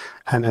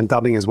 And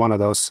dubbing is one of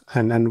those.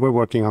 And we're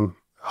working on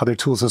other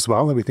tools as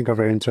well that we think are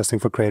very interesting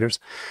for creators.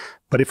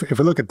 But if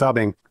we look at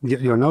dubbing,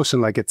 your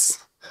notion, like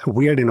it's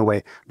weird in a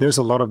way, there's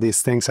a lot of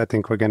these things I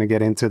think we're going to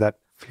get into that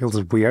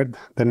feels weird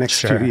the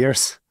next few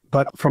years.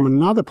 But from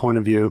another point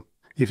of view,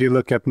 if you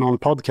look at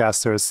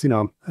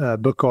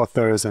non-podcasters, book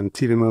authors and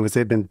TV movies,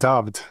 they've been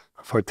dubbed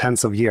for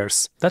tens of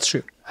years. That's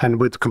true. And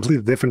with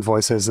completely different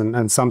voices.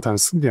 And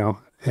sometimes,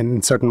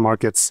 in certain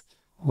markets,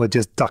 with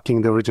just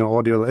ducking the original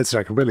audio, it's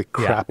like really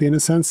crappy in a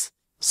sense.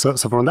 So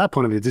from that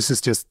point of view, this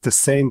is just the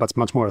same, but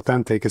much more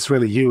authentic. It's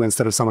really you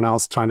instead of someone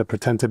else trying to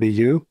pretend to be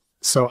you.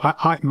 So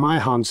my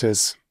hunch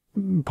is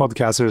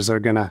podcasters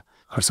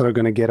are sort of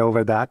going to get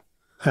over that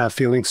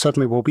feeling.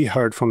 Certainly what we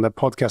heard from the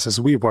podcasters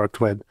we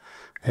worked with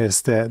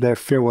is that their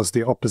fear was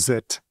the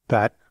opposite,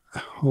 that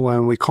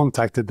when we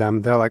contacted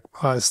them, they're like,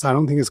 I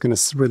don't think it's going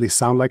to really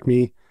sound like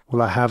me.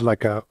 Will I have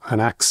like an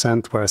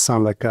accent where I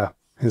sound like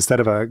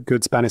instead of a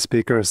good Spanish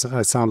speaker,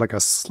 I sound like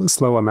a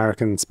slow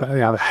American,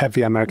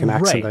 heavy American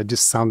accent. I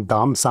just sound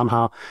dumb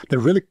somehow. They're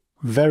really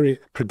very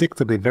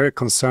predictably very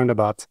concerned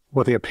about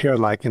what they appear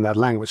like in that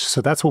language.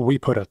 So that's what we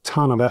put a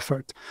ton of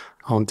effort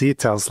on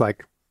details,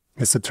 like,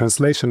 is the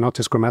translation not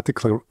just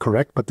grammatically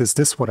correct, but is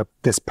this what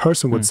this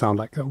person would sound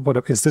like?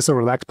 Is this a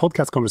relaxed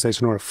podcast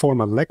conversation or a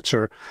formal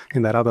lecture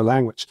in that other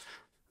language?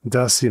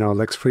 Does,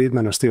 Lex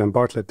Friedman or Stephen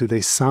Bartlett, do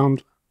they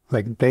sound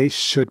like they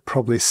should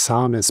probably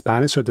sound in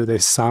Spanish, or do they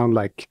sound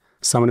like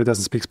someone who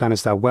doesn't speak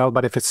Spanish that well?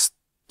 But if it's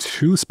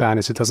too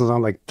Spanish, it doesn't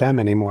sound like them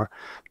anymore.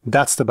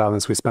 That's the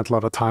balance we spent a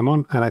lot of time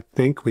on. And I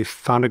think we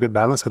found a good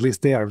balance. At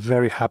least they are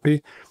very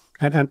happy.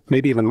 And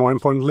maybe even more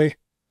importantly,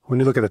 when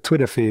you look at the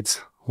Twitter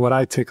feeds, what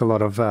I take a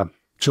lot of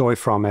joy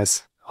from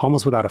is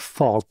almost without a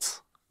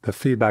fault, the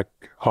feedback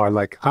are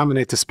like, I'm a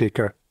native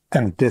speaker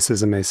and this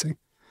is amazing,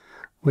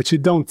 which you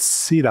don't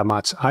see that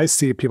much. I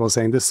see people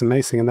saying this is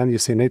amazing, and then you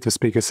see a native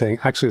speaker saying,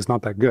 actually, it's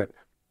not that good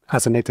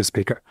as a native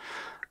speaker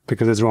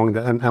because it's wrong.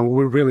 And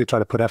we really try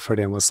to put effort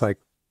in was like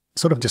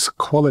sort of just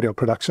quality of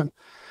production.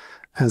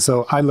 And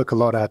so I look a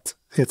lot at,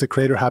 is the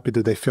creator happy?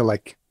 Do they feel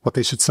like what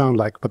they should sound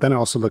like? But then I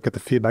also look at the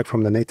feedback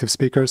from the native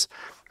speakers.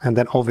 And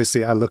then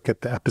obviously I look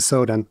at the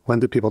episode and when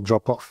do people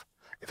drop off?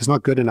 If it's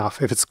not good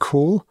enough, if it's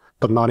cool,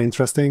 but not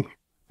interesting,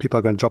 people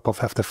are going to drop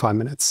off after 5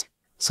 minutes.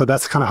 So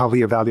that's kind of how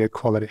we evaluate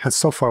quality. And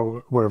so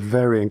far, we're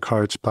very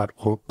encouraged by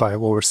what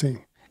we're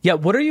seeing. Yeah.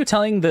 What are you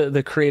telling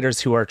the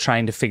creators who are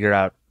trying to figure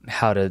out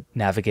how to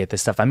navigate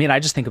this stuff? I mean, I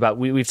just think about,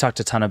 we've talked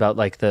a ton about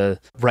like the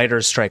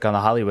writer's strike on the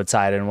Hollywood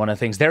side. And one of the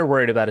things they're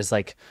worried about is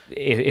like,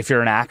 if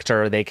you're an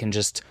actor, they can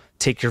just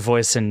take your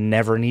voice and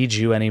never need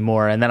you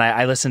anymore. And then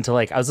I listened to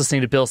I was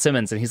listening to Bill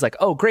Simmons and he's like,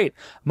 oh, great,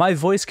 my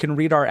voice can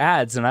read our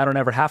ads and I don't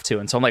ever have to.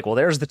 And so I'm like, well,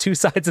 there's the two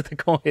sides of the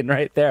coin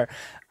right there.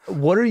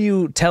 What are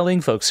you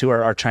telling folks who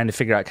are trying to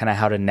figure out kind of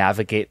how to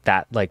navigate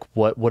that? Like,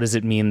 what does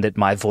it mean that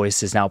my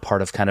voice is now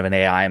part of kind of an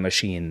AI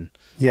machine?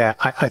 Yeah,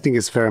 I think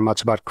it's very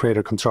much about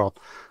creator control.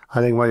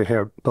 I think why you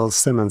hear Bill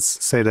Simmons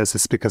say this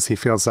is because he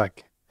feels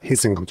like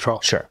he's in control.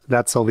 Sure.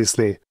 That's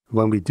obviously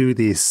when we do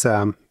these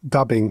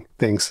dubbing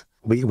things,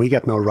 we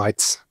get no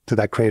rights to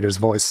that creator's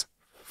voice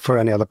for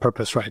any other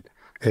purpose, right?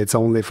 It's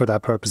only for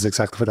that purpose,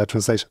 exactly for that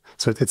translation.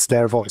 So it's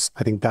their voice.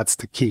 I think that's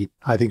the key.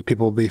 I think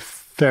people would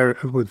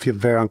feel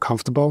very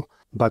uncomfortable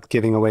about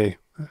giving away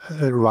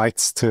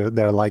rights to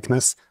their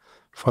likeness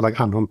for like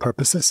unknown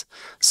purposes.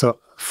 So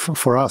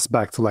for us,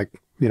 back to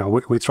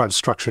we try to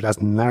structure it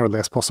as narrowly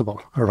as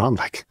possible around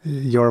like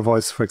your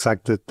voice for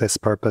exactly this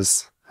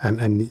purpose,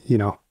 and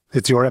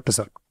it's your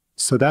episode.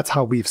 So that's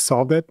how we've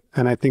solved it,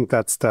 and I think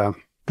that's the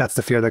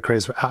fear that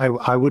creates.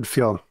 I would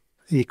feel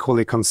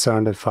equally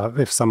concerned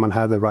if someone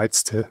had the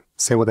rights to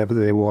say whatever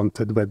they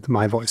wanted with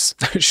my voice.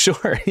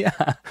 Sure,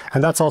 yeah.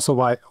 And that's also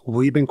why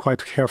we've been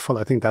quite careful.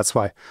 I think that's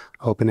why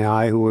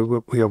OpenAI,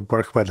 who we have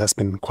worked with, has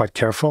been quite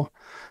careful,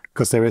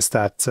 because there is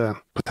that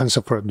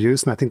potential for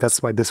abuse. And I think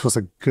that's why this was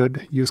a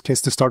good use case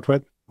to start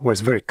with, where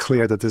it's very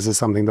clear that this is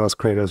something those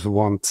creators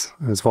want,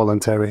 and it's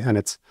voluntary, and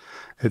it's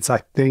I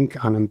think,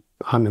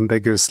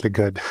 unambiguously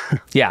good.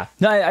 Yeah,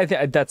 no, I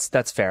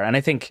that's fair, and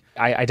I think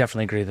I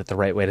definitely agree that the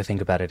right way to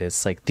think about it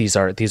is like these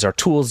are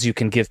tools you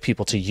can give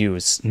people to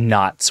use,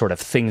 not sort of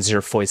things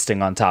you're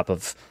foisting on top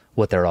of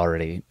what they're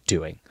already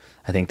doing.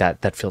 I think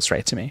that feels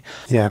right to me.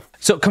 Yeah.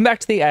 So come back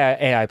to the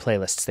AI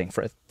playlists thing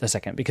for a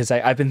second, because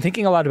I've been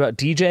thinking a lot about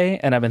DJ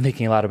and I've been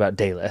thinking a lot about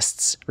day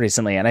lists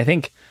recently. And I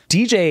think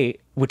DJ,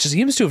 which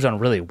seems to have done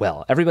really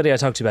well, everybody I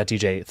talk to about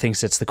DJ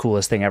thinks it's the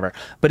coolest thing ever,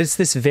 but it's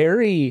this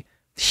very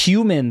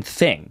human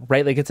thing,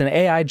 right? Like it's an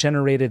AI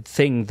generated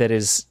thing that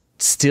is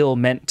still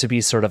meant to be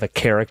sort of a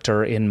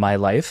character in my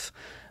life.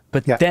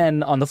 But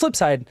then on the flip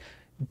side,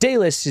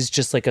 Daylist is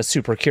just like a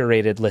super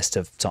curated list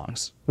of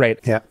songs, right?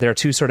 Yeah. There are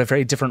two sort of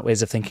very different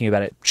ways of thinking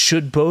about it.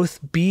 Should both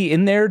be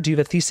in there? Do you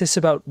have a thesis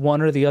about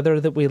one or the other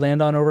that we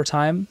land on over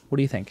time? What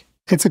do you think?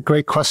 It's a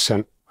great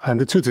question. And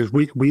the truth is,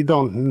 we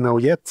don't know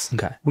yet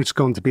which is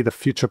going to be the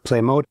future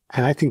play mode.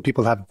 And I think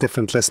people have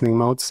different listening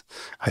modes.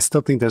 I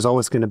still think there's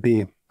always going to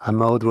be a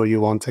mode where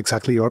you want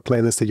exactly your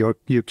playlist that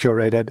you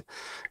curated,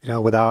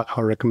 without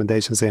our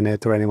recommendations in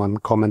it or anyone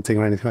commenting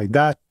or anything like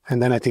that.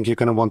 And then I think you're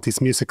going to want these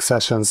music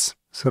sessions,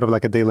 sort of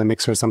like a daily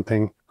mix or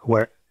something,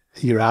 where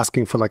you're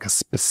asking for like a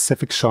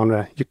specific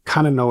genre. You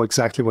kind of know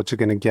exactly what you're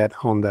going to get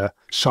on the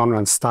genre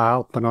and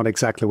style, but not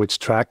exactly which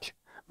track.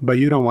 But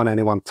you don't want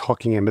anyone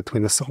talking in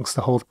between the songs.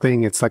 The whole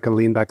thing, it's like a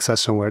lean back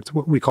session where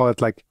we call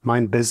it like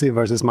mind busy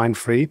versus mind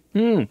free.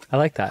 I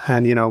like that.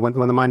 And,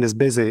 when the mind is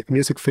busy,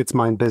 music fits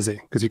mind busy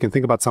because you can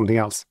think about something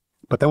else.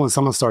 But then when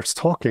someone starts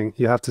talking,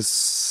 you have to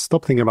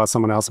stop thinking about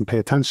someone else and pay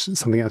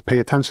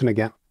attention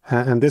again.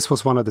 And this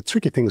was one of the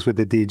tricky things with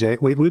the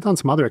DJ. We've done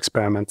some other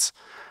experiments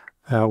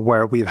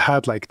where we've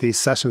had like these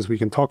sessions where you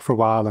can talk for a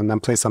while and then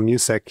play some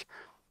music.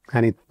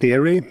 And in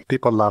theory,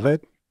 people love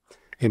it.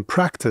 In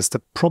practice, the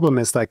problem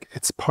is like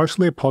it's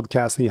partially a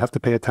podcast and you have to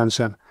pay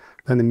attention.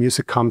 Then the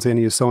music comes in,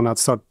 you zone out,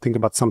 start thinking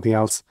about something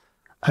else.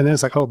 And then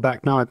it's like,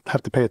 back now I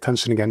have to pay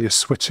attention again. You're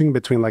switching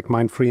between like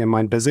mind free and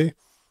mind busy.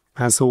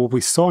 And so what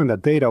we saw in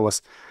that data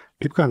was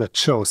people kind of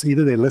chose.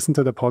 Either they listened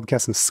to the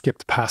podcast and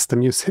skipped past the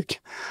music,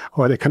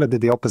 or they kind of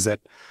did the opposite.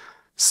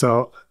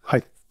 So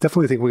I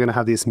definitely think we're going to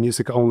have these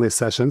music-only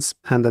sessions.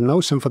 And the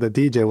notion for the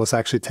DJ was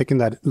actually taking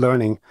that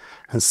learning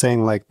and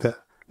saying like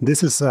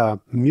this is a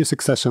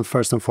music session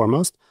first and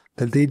foremost.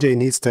 The DJ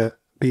needs to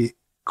be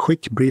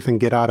quick, brief, and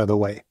get out of the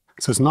way.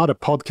 So it's not a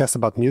podcast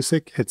about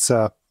music. It's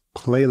a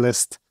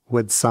playlist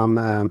with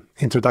some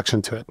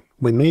introduction to it.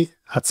 We may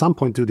at some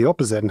point do the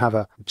opposite and have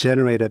a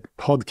generated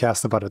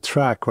podcast about a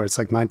track where it's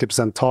like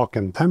 90% talk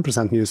and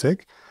 10%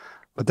 music.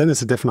 But then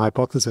it's a different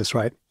hypothesis,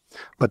 right?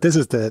 But this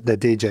is the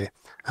DJ.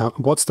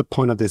 What's the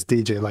point of this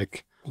DJ?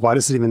 Like, why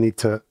does it even need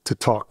to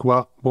talk?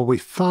 Well, what we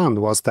found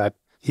was that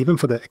even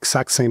for the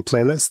exact same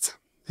playlist,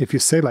 if you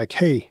say like,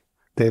 hey,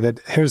 David,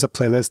 here's a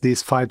playlist,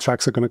 these 5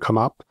 tracks are going to come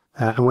up.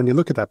 And when you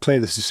look at that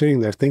playlist, you're sitting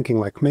there thinking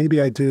like,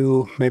 maybe I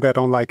do, maybe I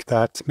don't like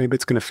that, maybe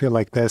it's going to feel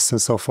like this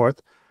and so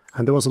forth.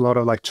 And there was a lot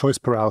of like choice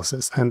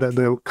paralysis. And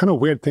the kind of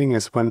weird thing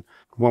is when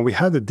we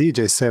had the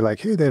DJ say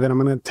like, hey, David, I'm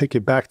going to take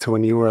you back to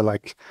when you were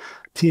like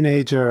a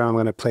teenager, I'm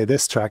going to play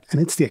this track. And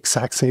it's the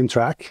exact same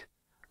track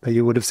that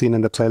you would have seen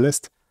in the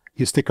playlist.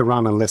 You stick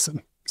around and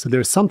listen. So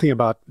there's something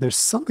about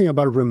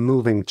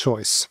removing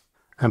choice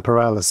and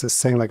paralysis,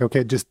 saying like,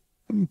 okay, just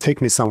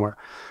take me somewhere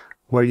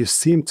where you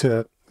seem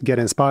to get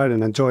inspired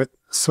and enjoy it.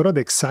 Sort of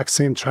the exact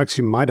same tracks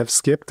you might have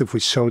skipped if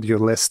we showed you a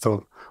list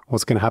of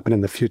what's going to happen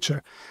in the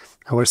future.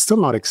 And we're still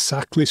not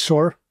exactly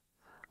sure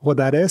what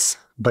that is,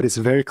 but it's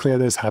very clear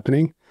that it's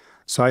happening.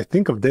 So I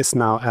think of this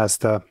now as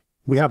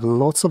we have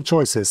lots of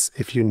choices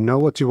if you know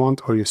what you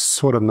want or you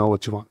sort of know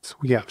what you want.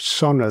 We have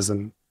genres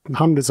and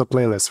hundreds of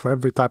playlists for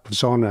every type of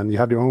genre, and you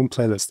have your own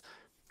playlist.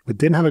 We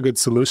didn't have a good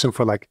solution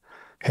for like,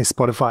 hey,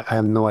 Spotify, I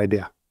have no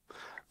idea.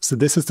 So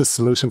this is the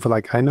solution for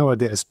like, I know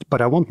ideas,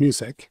 but I want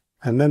music.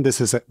 And then this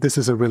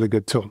is a really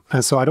good tool.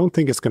 And so I don't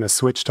think it's going to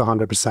switch to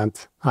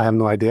 100%. I have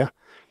no idea.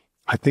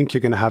 I think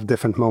you're going to have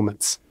different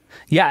moments.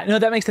 Yeah, no,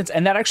 that makes sense.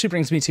 And that actually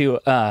brings me to,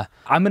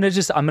 I'm going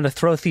to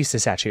throw a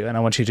thesis at you, and I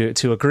want you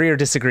to agree or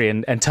disagree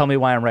and tell me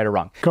why I'm right or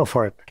wrong. Go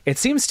for it. It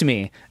seems to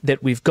me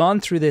that we've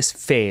gone through this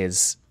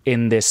phase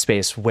in this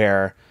space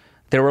where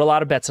there were a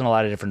lot of bets in a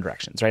lot of different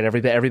directions, right?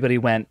 Everybody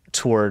went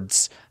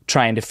towards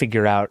trying to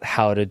figure out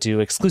how to do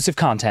exclusive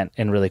content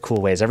in really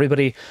cool ways.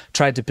 Everybody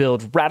tried to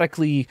build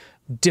radically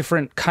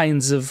different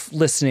kinds of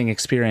listening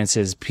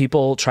experiences.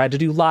 People tried to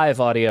do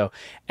live audio.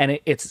 And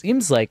it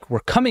seems like we're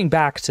coming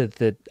back to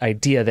the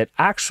idea that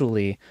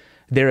actually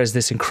there is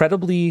this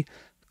incredibly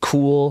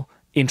cool,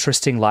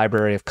 interesting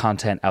library of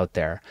content out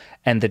there.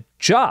 And the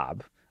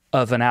job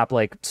of an app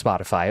like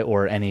Spotify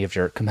or any of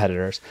your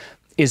competitors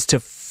is to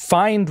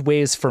find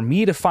ways for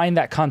me to find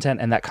that content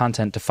and that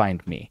content to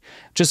find me.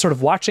 Just sort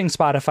of watching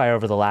Spotify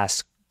over the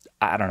last,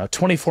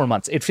 24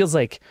 months, it feels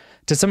like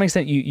to some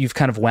extent you've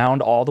kind of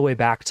wound all the way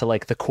back to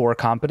like the core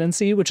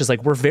competency, which is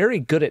like, we're very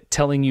good at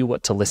telling you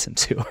what to listen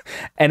to.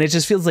 And it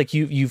just feels like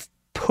you've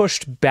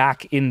pushed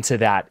back into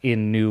that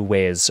in new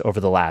ways over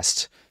the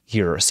last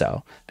year or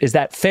so. Is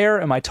that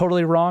fair? Am I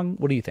totally wrong?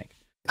 What do you think?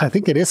 I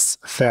think it is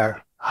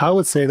fair. I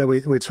would say that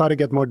we try to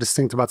get more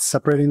distinct about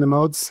separating the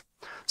modes.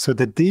 So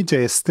the DJ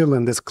is still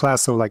in this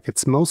class of like,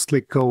 it's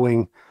mostly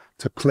going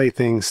to play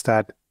things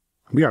that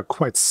we are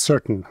quite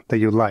certain that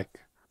you like.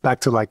 Back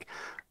to like,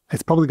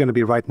 it's probably going to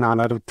be right 9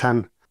 out of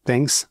 10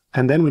 things.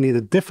 And then we need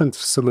a different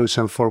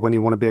solution for when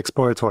you want to be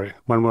exploratory,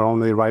 when we're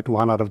only right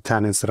 1 out of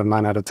 10 instead of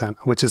 9 out of 10,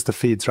 which is the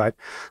feeds, right?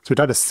 So we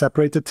try to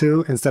separate the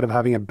two instead of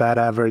having a bad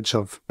average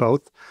of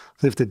both.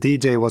 So if the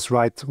DJ was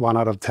right 1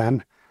 out of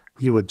 10,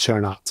 you would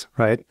churn out,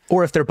 right?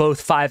 Or if they're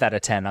both 5 out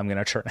of 10, I'm going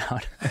to churn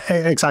out.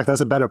 Exactly. That's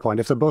a better point.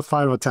 If they're both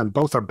 5 out of 10,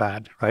 both are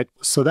bad, right?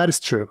 So that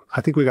is true.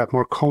 I think we got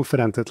more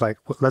confident that like,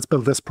 let's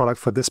build this product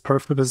for this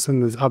purpose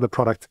and this other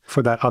product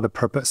for that other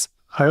purpose.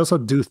 I also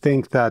do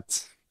think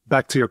that,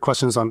 back to your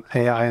questions on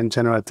AI and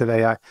generative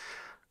AI,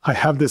 I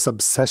have this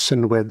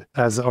obsession with,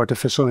 as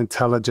artificial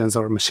intelligence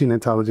or machine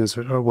intelligence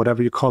or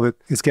whatever you call it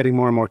is getting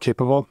more and more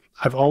capable.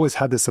 I've always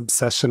had this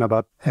obsession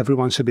about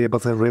everyone should be able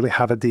to really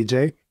have a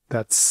DJ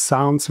that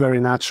sounds very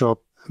natural,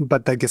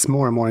 but that gets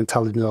more and more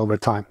intelligent over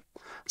time.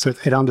 So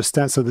it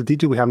understands, so the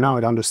DJ we have now,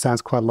 it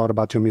understands quite a lot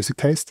about your music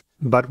taste,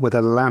 but with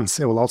a lens,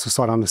 it will also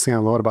start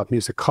understanding a lot about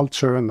music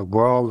culture and the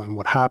world and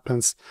what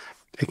happens.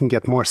 It can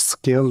get more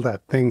skilled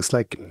at things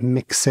like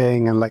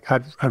mixing and like,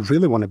 I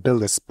really want to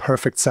build this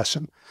perfect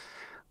session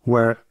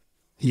where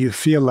you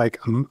feel like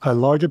a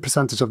larger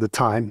percentage of the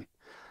time,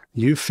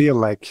 you feel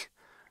like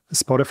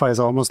Spotify is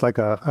almost like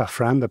a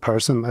friend, a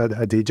person,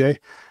 a DJ.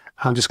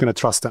 I'm just going to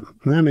trust them.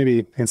 And then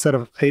maybe instead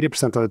of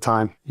 80% of the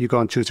time, you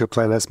go and choose your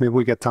playlist. Maybe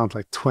we get down to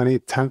like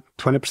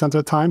 20% of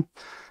the time,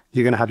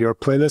 you're going to have your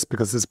playlist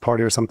because it's a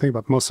party or something.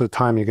 But most of the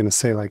time, you're going to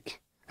say like,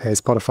 hey,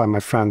 Spotify, my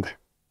friend,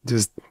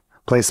 just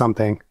play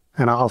something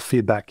and I'll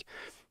feedback.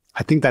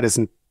 I think that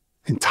isn't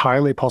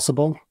entirely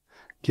possible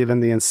given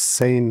the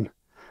insane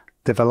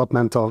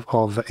development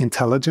of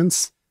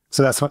intelligence.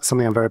 So that's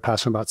something I'm very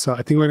passionate about. So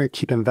I think we're going to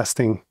keep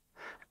investing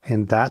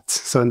in that.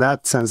 So in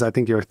that sense, I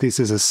think your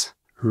thesis is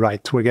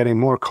right. We're getting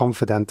more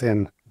confident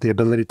in the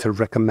ability to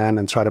recommend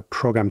and try to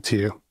program to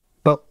you.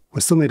 But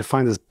we still need to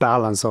find this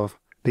balance of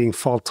being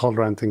fault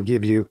tolerant and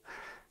give you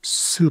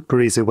super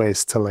easy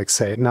ways to like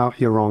say, no,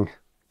 you're wrong.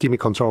 Give me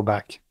control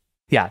back.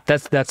 Yeah,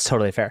 that's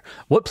totally fair.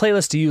 What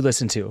playlist do you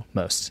listen to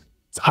most?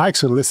 I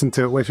actually listen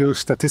to, if you look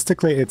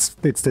statistically, it's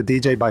the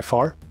DJ by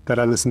far that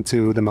I listen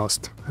to the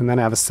most. And then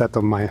I have a set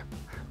of my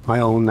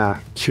own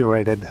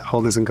curated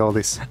oldies and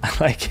goldies.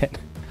 I like it.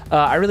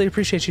 I really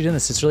appreciate you doing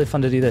this. It's really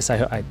fun to do this.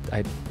 I'm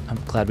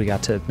glad we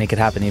got to make it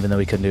happen, even though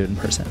we couldn't do it in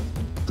person.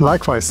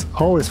 Likewise,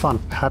 always fun.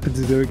 Happy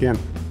to do it again.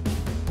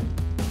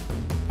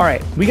 All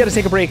right, we got to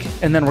take a break,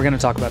 and then we're going to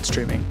talk about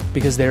streaming,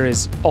 because there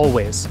is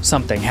always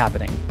something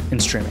happening in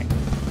streaming.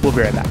 We'll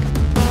be right back.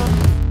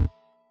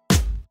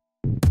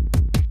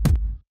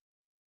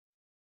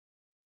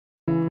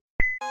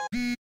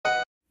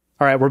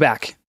 All right, we're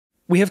back.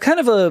 We have kind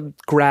of a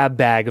grab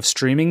bag of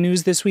streaming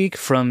news this week,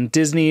 from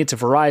Disney to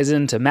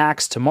Verizon to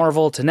Max to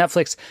Marvel to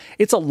Netflix.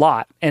 It's a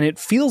lot, and it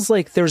feels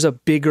like there's a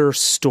bigger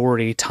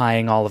story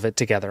tying all of it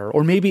together,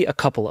 or maybe a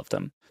couple of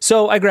them.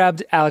 So I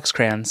grabbed Alex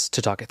Cranz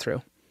to talk it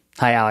through.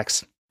 Hi,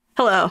 Alex.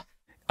 Hello.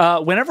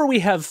 Whenever we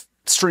have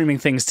streaming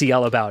things to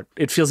yell about,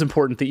 it feels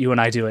important that you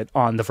and I do it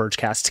on the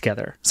Vergecast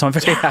together. So I'm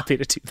very happy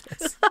to do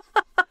this.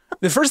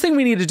 The first thing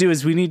we need to do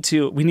is we need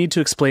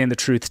to explain the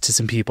truth to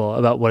some people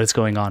about what is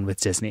going on with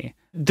Disney.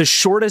 The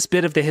shortest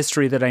bit of the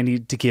history that I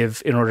need to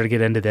give in order to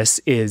get into this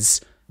is,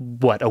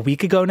 a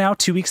week ago now,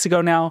 2 weeks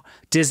ago now,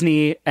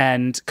 Disney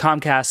and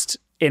Comcast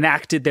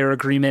enacted their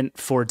agreement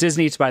for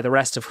Disney to buy the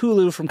rest of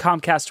Hulu from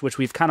Comcast, which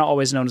we've kind of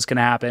always known is going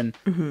to happen.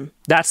 Mm-hmm.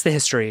 That's the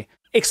history.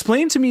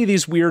 Explain to me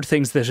these weird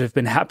things that have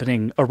been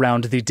happening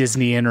around the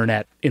Disney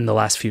internet in the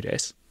last few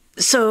days.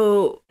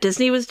 So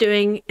Disney was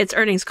doing its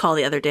earnings call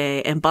the other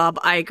day, and Bob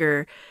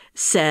Iger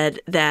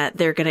said that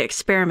they're going to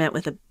experiment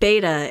with a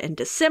beta in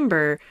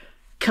December,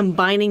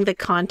 combining the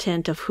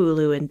content of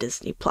Hulu and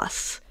Disney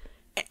Plus.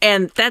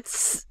 And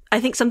that's, I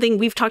think, something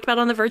we've talked about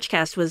on the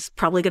Vergecast was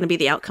probably going to be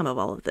the outcome of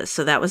all of this.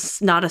 So that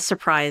was not a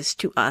surprise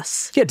to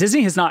us. Yeah,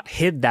 Disney has not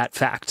hid that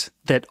fact,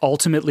 that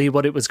ultimately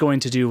what it was going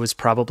to do was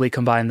probably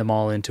combine them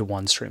all into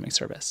one streaming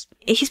service.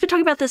 He's been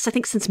talking about this, I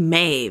think, since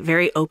May,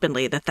 very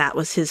openly, that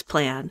was his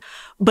plan.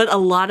 But a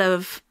lot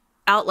of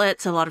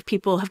outlets, a lot of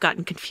people have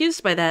gotten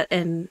confused by that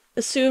and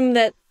assume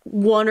that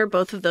one or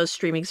both of those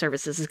streaming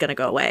services is going to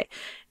go away.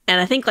 And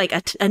I think like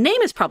a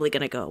name is probably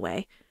going to go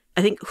away.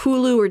 I think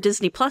Hulu or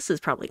Disney Plus is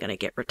probably going to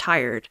get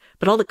retired,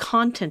 but all the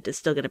content is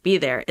still going to be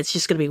there. It's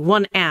just going to be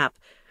one app,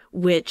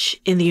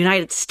 which in the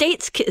United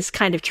States is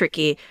kind of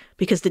tricky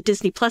because the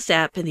Disney Plus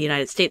app in the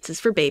United States is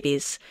for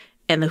babies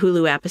and the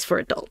Hulu app is for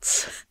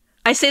adults.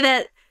 I say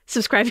that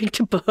subscribing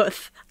to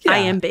both. Yeah. I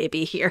am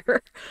baby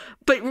here.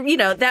 But, you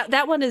know,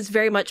 that one is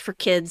very much for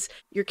kids.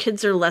 Your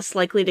kids are less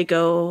likely to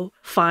go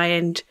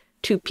find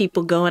two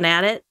people going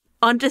at it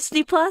on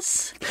Disney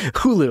Plus.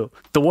 Hulu,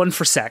 the one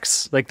for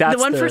sex. Like that's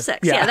the one for sex.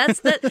 Yeah, that's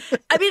the.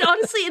 I mean,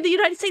 honestly, in the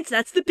United States,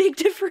 that's the big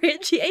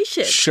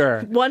differentiation.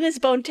 Sure. One is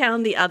Bone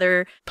Town, the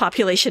other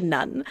population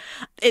none.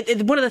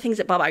 One of the things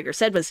that Bob Iger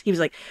said was he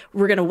was like,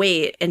 "We're going to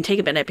wait and take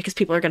a minute because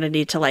people are going to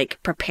need to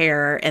like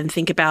prepare and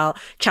think about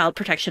child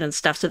protection and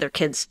stuff so their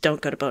kids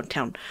don't go to Bone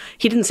Town."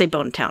 He didn't say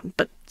Bone Town,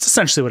 but it's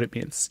essentially what it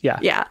means. Yeah.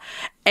 Yeah.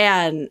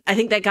 And I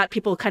think that got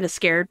people kind of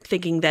scared,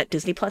 thinking that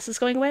Disney Plus is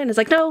going away. And it's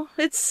like, no,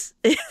 it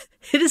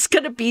is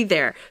going to be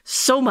there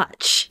so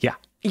much. Yeah.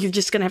 You're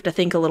just going to have to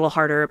think a little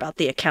harder about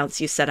the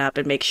accounts you set up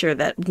and make sure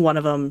that one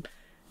of them,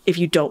 if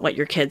you don't want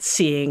your kids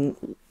seeing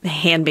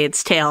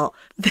Handmaid's Tale,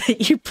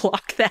 that you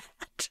block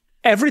that.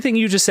 Everything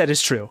you just said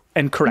is true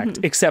and correct,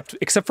 except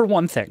for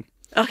one thing.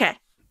 Okay.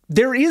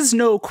 There is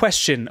no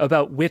question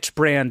about which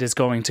brand is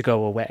going to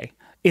go away.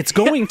 It's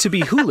going to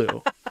be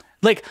Hulu.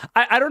 Like,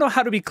 I don't know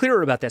how to be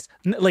clearer about this.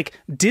 Like,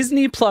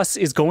 Disney Plus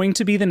is going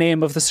to be the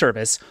name of the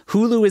service.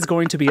 Hulu is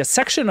going to be a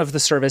section of the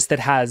service that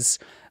has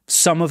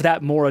some of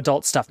that more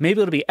adult stuff.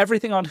 Maybe it'll be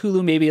everything on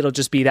Hulu. Maybe it'll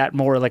just be that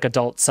more like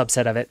adult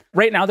subset of it.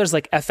 Right now there's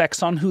like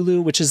FX on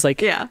Hulu, which is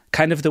like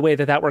kind of the way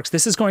that works.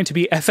 This is going to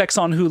be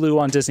FX on Hulu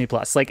on Disney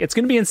Plus. Like, it's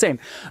going to be insane.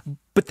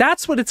 But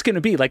that's what it's going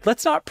to be. Like,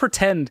 let's not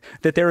pretend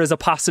that there is a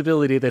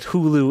possibility that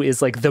Hulu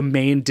is like the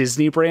main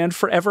Disney brand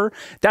forever.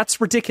 That's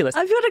ridiculous.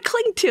 I'm going to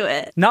cling to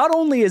it. Not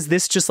only is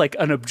this just like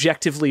an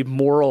objectively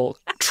moral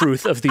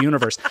truth of the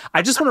universe,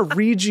 I just want to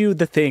read you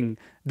the thing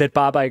that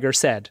Bob Iger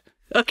said.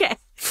 Okay.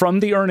 From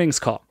the earnings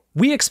call.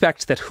 We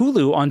expect that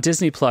Hulu on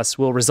Disney Plus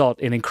will result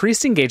in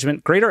increased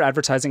engagement, greater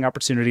advertising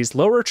opportunities,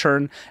 lower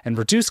churn, and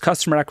reduced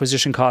customer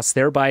acquisition costs,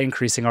 thereby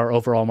increasing our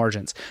overall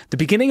margins. The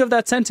beginning of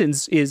that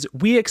sentence is,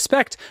 we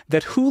expect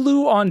that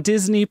Hulu on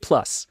Disney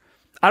Plus.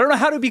 I don't know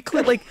how to be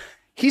clear. Like,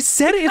 he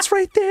said it. It's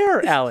right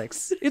there,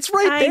 Alex. It's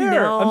right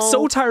there. Know. I'm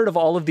so tired of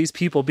all of these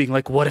people being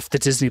like, what if the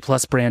Disney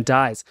Plus brand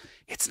dies?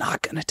 It's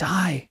not going to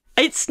die.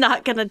 It's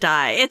not going to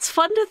die. It's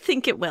fun to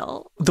think it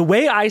will. The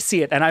way I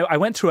see it, and I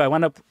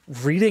wound up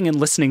reading and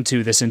listening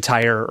to this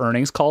entire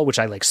earnings call, which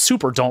I like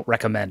super don't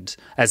recommend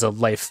as a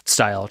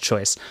lifestyle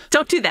choice.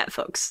 Don't do that,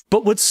 folks.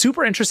 But what's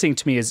super interesting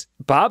to me is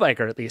Bob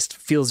Iger, at least,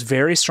 feels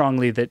very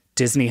strongly that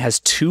Disney has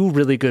two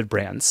really good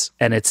brands,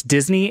 and it's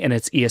Disney and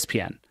it's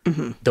ESPN.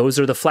 Mm-hmm. Those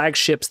are the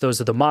flagships.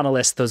 Those are the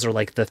monoliths. Those are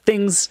like the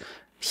things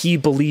he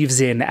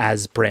believes in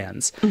as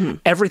brands. Mm-hmm.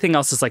 Everything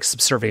else is like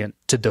subservient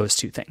to those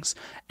two things.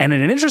 And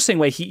in an interesting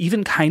way, he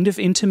even kind of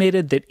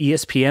intimated that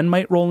ESPN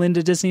might roll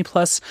into Disney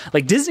Plus.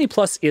 Like, Disney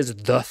Plus is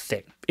the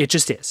thing. It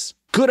just is.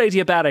 Good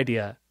idea, bad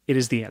idea. It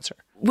is the answer.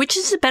 Which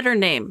is a better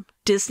name,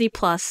 Disney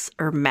Plus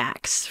or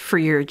Max, for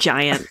your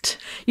giant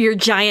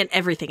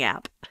everything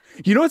app?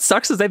 You know what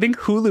sucks is I think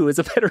Hulu is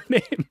a better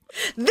name.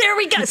 There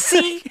we go.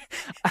 See?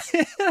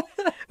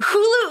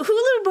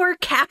 Hulu more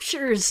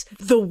captures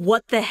the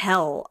what the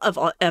hell of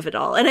it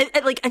all. And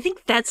I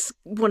think that's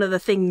one of the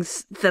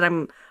things that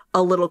I'm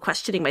a little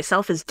questioning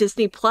myself is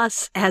Disney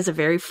Plus has a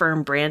very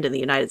firm brand in the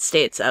United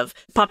States of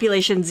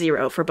population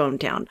 0 for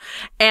Bonetown.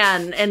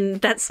 And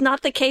that's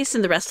not the case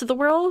in the rest of the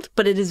world,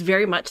 but it is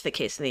very much the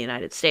case in the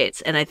United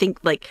States. And I think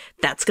like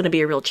that's going to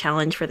be a real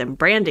challenge for them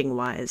branding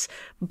wise,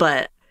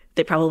 but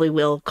they probably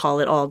will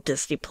call it all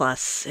Disney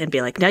Plus and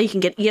be like, now you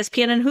can get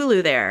ESPN and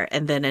Hulu there.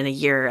 And then in a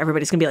year,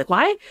 everybody's going to be like,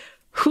 why?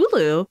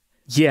 Hulu?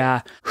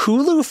 Yeah.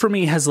 Hulu for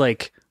me has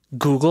like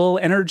Google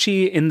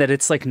energy in that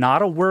it's like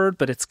not a word,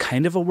 but it's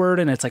kind of a word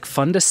and it's like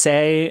fun to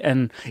say.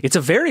 And it's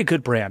a very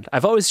good brand.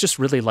 I've always just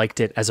really liked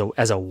it as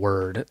a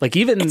word. Like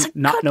even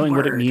not knowing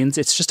what it means,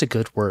 it's just a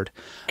good word.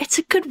 It's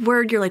a good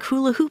word. You're like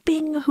hula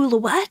hooping, hula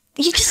what?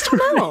 You just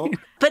don't know. Right.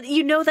 But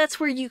you know that's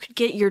where you could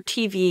get your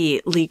TV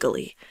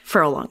legally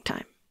for a long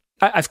time.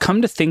 I've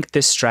come to think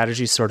this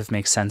strategy sort of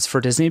makes sense for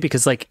Disney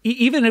because like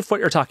even if what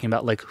you're talking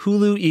about, like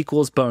Hulu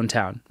equals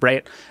Bonetown,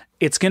 right?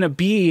 It's going to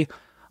be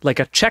like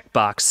a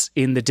checkbox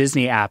in the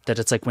Disney app that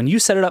it's like when you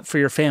set it up for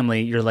your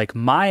family, you're like,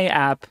 my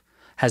app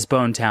has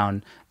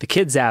Bonetown, the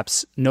kids'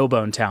 app's no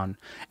Bonetown.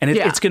 And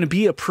it's going to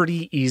be a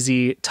pretty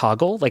easy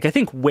toggle. Like I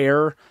think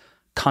where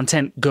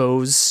content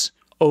goes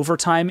over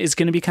time is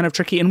going to be kind of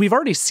tricky. And we've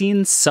already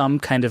seen some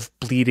kind of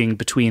bleeding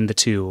between the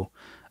two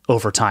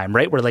over time,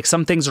 right? Where like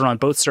some things are on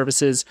both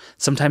services,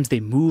 sometimes they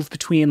move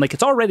between, like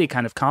it's already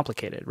kind of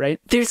complicated, right?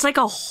 There's like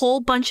a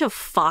whole bunch of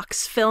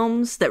Fox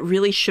films that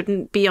really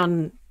shouldn't be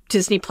on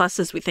Disney Plus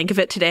as we think of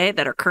it today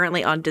that are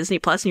currently on Disney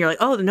Plus, and you're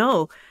like, oh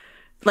no,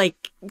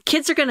 like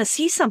kids are going to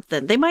see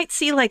something. They might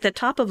see like the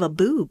top of a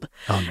boob.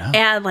 Oh no.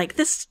 And like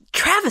this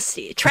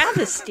travesty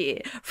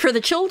for the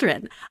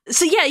children.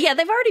 So yeah,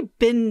 they've already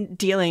been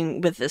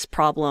dealing with this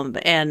problem,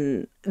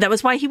 and that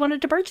was why he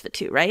wanted to merge the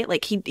two, right?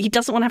 Like he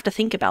doesn't want to have to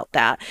think about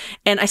that.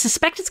 And I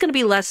suspect it's going to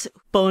be less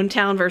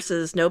Bonetown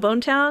versus no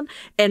Bonetown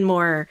and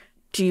more,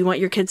 do you want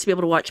your kids to be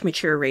able to watch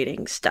mature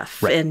rating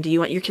stuff? Right. And do you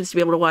want your kids to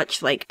be able to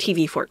watch like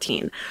TV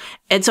 14?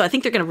 And so I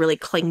think they're going to really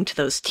cling to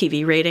those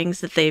TV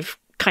ratings that they've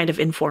kind of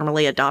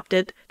informally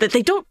adopted that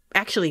they don't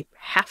actually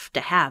have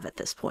to have at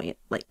this point.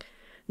 Like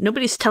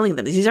nobody's telling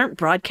them these aren't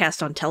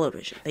broadcast on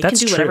television. They can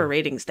do whatever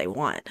ratings they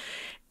want.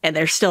 And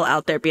they're still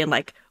out there being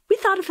like, we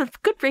thought of a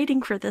good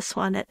rating for this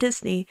one at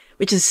Disney,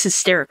 which is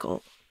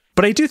hysterical.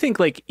 But I do think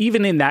like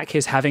even in that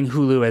case, having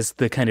Hulu as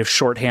the kind of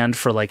shorthand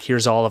for like,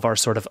 here's all of our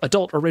sort of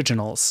adult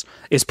originals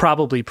is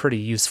probably pretty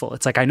useful.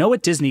 It's like, I know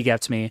what Disney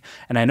gets me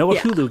and I know what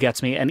Hulu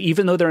gets me. And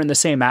even though they're in the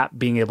same app,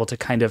 being able to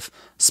kind of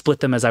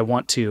split them as I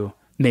want to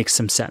makes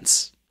some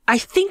sense. I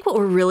think what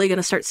we're really going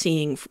to start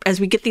seeing as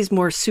we get these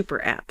more super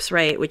apps,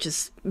 right, which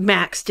is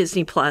Max,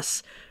 Disney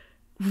Plus,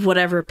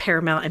 whatever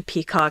Paramount and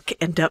Peacock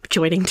end up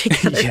joining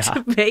together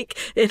to make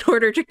in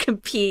order to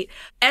compete.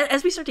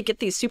 As we start to get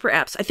these super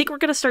apps, I think we're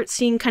going to start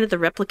seeing kind of the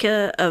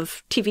replica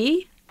of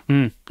TV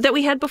that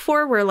we had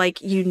before, where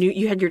like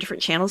you had your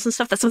different channels and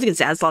stuff. That's something that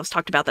Zaslav's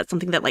talked about. That's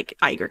something that like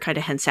Iger kind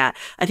of hints at.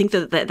 I think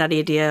that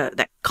idea,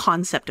 that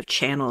concept of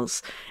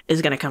channels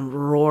is going to come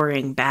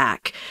roaring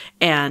back,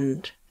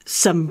 and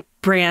some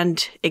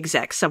brand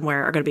execs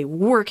somewhere are going to be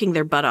working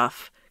their butt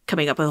off,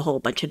 coming up with a whole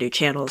bunch of new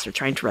channels or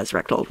trying to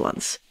resurrect old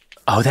ones.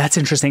 Oh, that's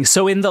interesting.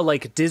 So in the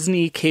like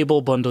Disney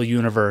cable bundle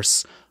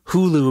universe,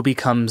 Hulu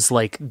becomes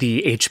like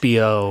the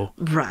HBO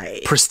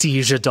right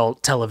prestige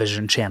adult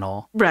television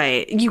channel.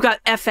 Right. You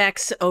got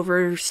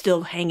FX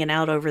still hanging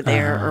out over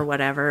there or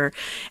whatever.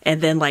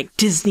 And then like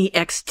Disney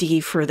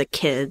XD for the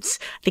kids.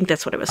 I think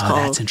that's what it was called.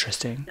 That's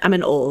interesting. I'm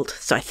an old,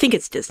 so I think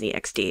it's Disney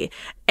XD.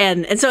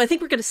 And so I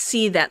think we're going to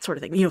see that sort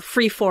of thing.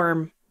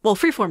 Freeform. Well,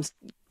 Freeform's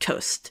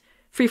toast.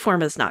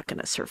 Freeform is not going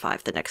to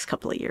survive the next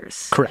couple of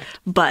years. Correct.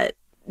 But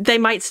they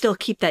might still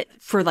keep that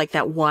for like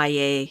that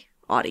YA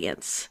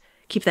audience.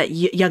 Keep that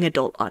young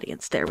adult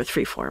audience there with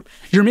Freeform.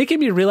 You're making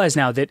me realize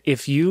now that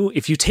if you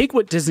take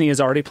what Disney is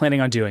already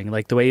planning on doing,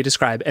 like the way you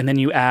describe, and then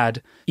you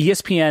add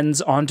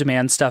ESPN's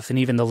on-demand stuff and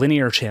even the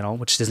linear channel,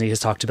 which Disney has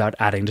talked about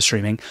adding to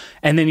streaming,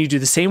 and then you do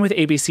the same with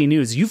ABC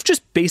News, you've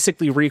just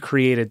basically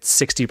recreated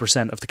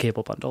 60% of the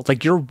cable bundle.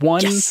 Like you're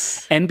one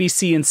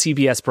NBC and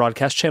CBS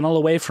broadcast channel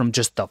away from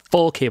just the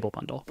full cable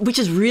bundle. Which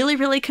is really,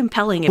 really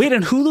compelling. Wait,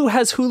 and Hulu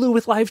has Hulu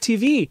with live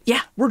TV.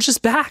 Yeah. We're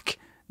just back.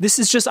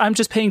 I'm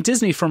just paying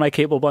Disney for my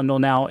cable bundle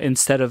now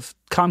instead of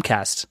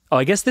Comcast. Oh,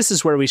 I guess this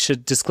is where we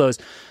should disclose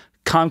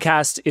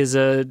Comcast is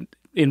a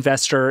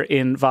investor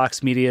in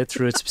Vox Media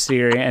through its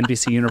subsidiary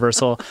NBC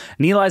Universal.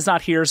 Nilai's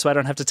not here, so I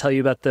don't have to tell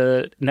you about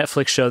the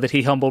Netflix show that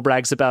he humble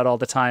brags about all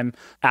the time.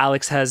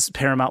 Alex has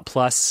Paramount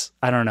Plus.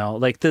 I don't know.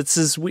 Like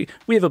we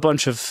have a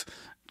bunch of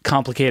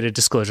complicated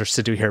disclosures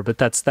to do here, but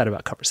that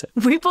about covers it.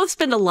 We both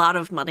spend a lot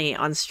of money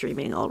on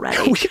streaming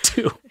already. We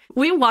do.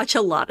 We watch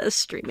a lot of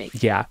streaming.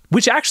 Yeah,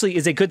 which actually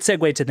is a good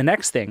segue to the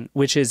next thing,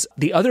 which is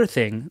the other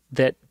thing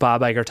that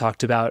Bob Iger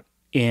talked about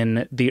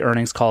in the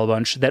earnings call a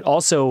bunch, that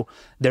also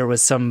there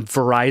was some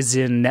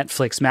Verizon,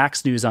 Netflix,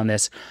 Max news on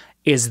this,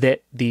 is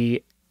that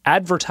the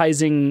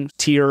advertising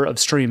tier of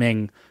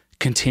streaming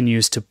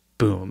continues to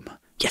boom.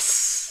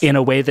 Yes. In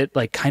a way that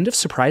like kind of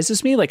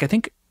surprises me. Like I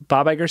think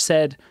Bob Iger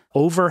said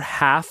over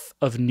half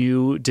of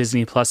new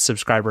Disney Plus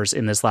subscribers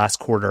in this last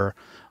quarter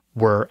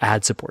were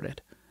ad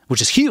supported,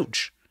 which is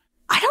huge.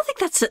 I don't think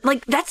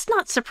that's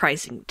not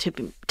surprising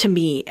to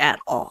me at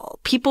all.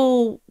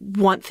 People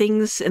want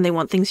things and they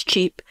want things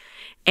cheap,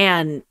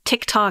 and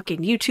TikTok and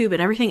YouTube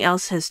and everything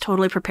else has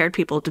totally prepared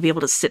people to be able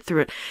to sit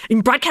through it.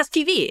 And broadcast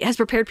TV has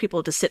prepared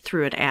people to sit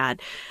through an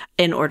ad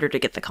in order to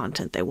get the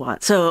content they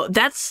want. So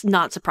that's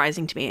not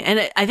surprising to me.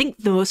 And I think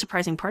the most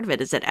surprising part of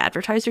it is that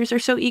advertisers are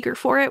so eager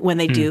for it when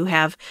they do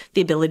have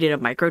the ability to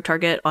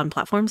micro-target on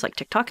platforms like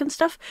TikTok and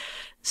stuff.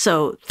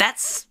 So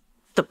that's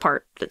the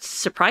part that's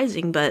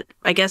surprising, but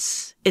I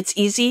guess it's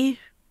easy.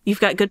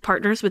 You've got good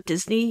partners with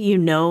Disney. You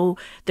know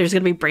there's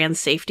going to be brand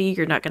safety.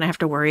 You're not going to have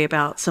to worry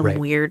about some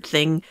weird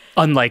thing.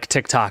 Unlike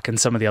TikTok and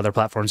some of the other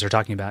platforms they're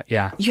talking about,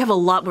 yeah. You have a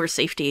lot more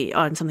safety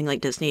on something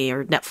like Disney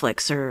or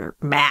Netflix or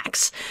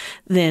Max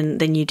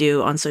than you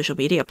do on social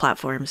media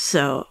platforms.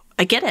 So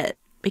I get it.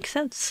 Makes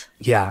sense.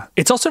 Yeah.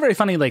 It's also very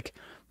funny. Like,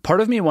 part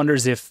of me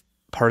wonders if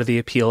part of the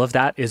appeal of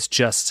that is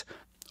just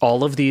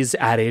all of these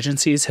ad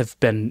agencies have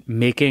been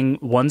making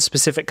one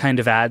specific kind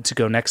of ad to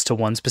go next to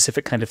one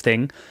specific kind of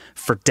thing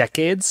for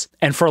decades.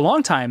 And for a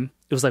long time,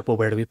 it was like, well,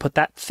 where do we put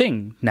that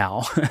thing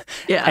now?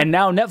 Yeah. And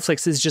now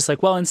Netflix is just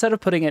like, well, instead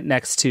of putting it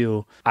next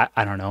to,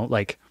 I don't know,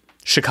 like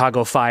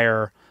Chicago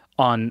Fire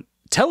on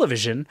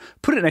television,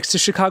 put it next to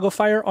Chicago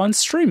Fire on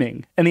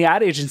streaming. And the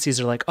ad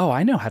agencies are like, oh,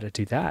 I know how to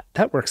do that.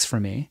 That works for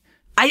me.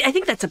 I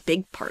think that's a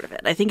big part of it.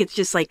 I think it's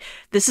just like,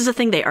 this is a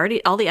thing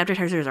all the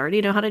advertisers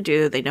already know how to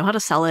do. They know how to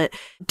sell it.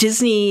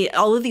 Disney,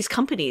 all of these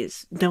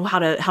companies know how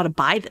to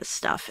buy this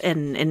stuff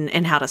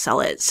and how to sell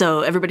it.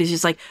 So everybody's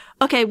just like,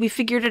 okay, we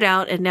figured it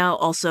out. And now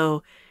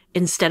also,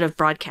 instead of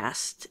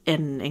broadcast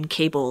and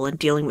cable and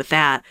dealing with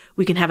that,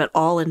 we can have it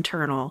all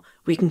internal.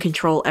 We can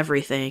control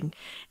everything.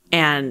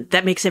 And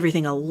that makes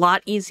everything a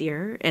lot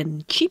easier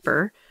and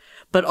cheaper.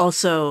 But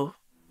also,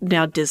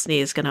 now Disney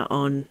is going to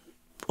own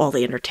all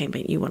the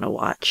entertainment you want to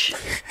watch.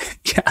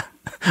 Yeah,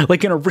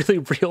 like in a really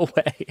real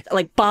way.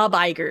 Like Bob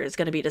Iger is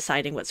going to be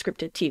deciding what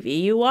scripted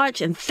TV you watch,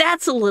 and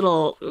that's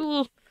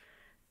that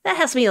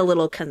has me a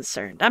little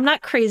concerned. I'm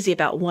not crazy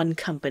about one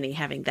company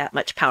having that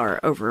much power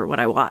over what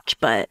I watch,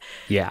 but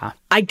yeah,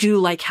 I do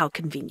like how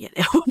convenient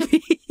it will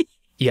be.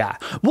 Yeah.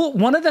 Well,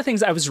 one of the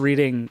things I was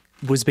reading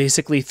was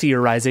basically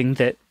theorizing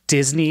that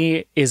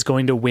Disney is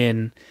going to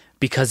win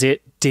because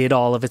it did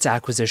all of its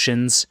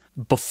acquisitions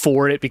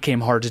before it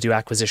became hard to do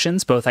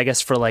acquisitions, both, I guess,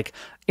 for like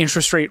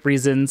interest rate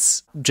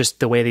reasons,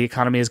 just the way the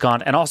economy has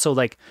gone, and also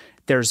like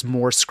there's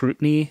more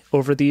scrutiny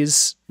over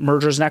these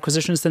mergers and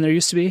acquisitions than there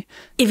used to be.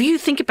 If you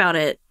think about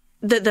it,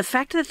 the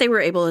fact that they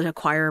were able to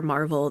acquire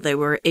Marvel, they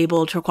were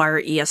able to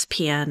acquire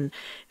ESPN.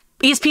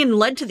 ESPN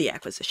led to the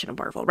acquisition of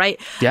Marvel, right?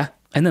 Yeah.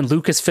 And then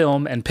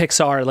Lucasfilm and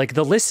Pixar, like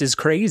the list is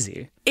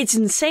crazy. It's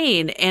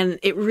insane. And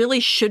it really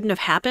shouldn't have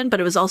happened.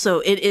 But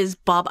it is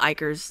Bob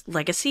Iger's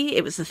legacy.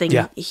 It was the thing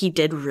he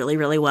did really,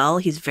 really well.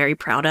 He's very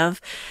proud of.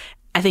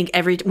 I think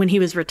when he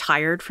was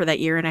retired for that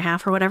year and a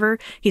half or whatever,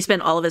 he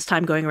spent all of his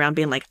time going around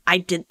being like, I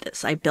did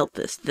this. I built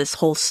this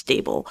whole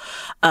stable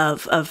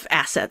of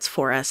assets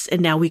for us.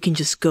 And now we can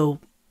just go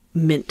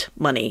mint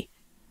money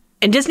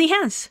And Disney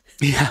has.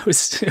 Yeah,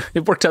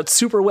 it worked out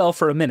super well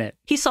for a minute.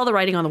 He saw the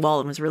writing on the wall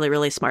and was really,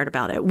 really smart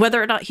about it.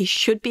 Whether or not he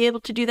should be able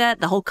to do that,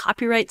 the whole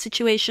copyright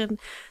situation,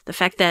 the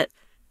fact that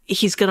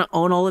he's going to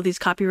own all of these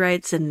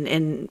copyrights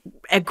and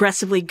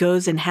aggressively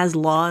goes and has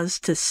laws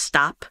to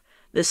stop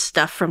this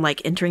stuff from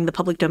like entering the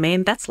public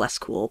domain, that's less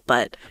cool.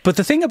 But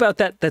the thing about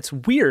that's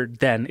weird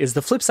then is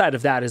the flip side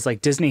of that is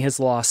like Disney has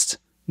lost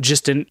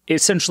just an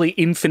essentially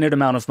infinite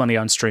amount of money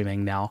on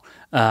streaming now.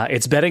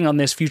 It's betting on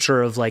this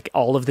future of like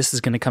all of this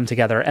is going to come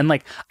together. And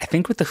like, I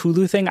think with the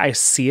Hulu thing, I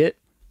see it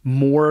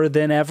more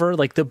than ever.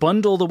 Like the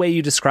bundle, the way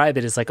you describe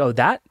it is like, oh,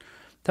 that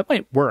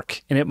might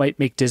work. And it might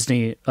make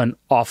Disney an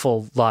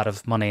awful lot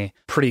of money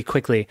pretty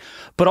quickly.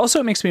 But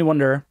also it makes me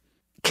wonder,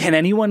 can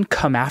anyone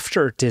come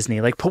after Disney?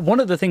 Like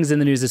one of the things in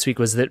the news this week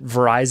was that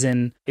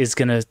Verizon is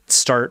going to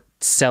start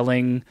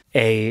selling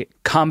a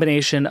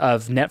combination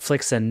of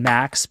Netflix and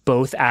Max,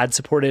 both ad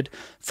supported,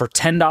 for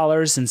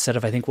 $10 instead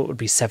of I think what would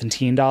be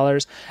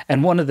 $17.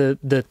 And one of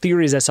the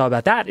theories I saw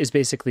about that is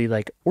basically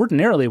like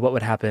ordinarily what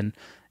would happen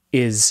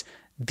is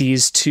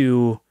these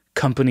two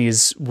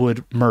companies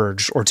would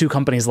merge, or two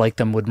companies like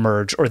them would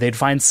merge, or they'd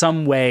find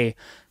some way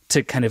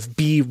to kind of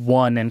be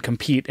one and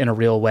compete in a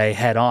real way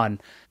head on.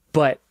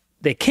 But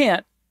they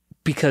can't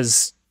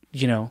because,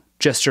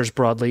 gestures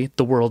broadly,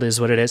 the world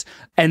is what it is.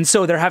 And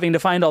so they're having to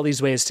find all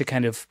these ways to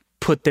kind of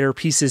put their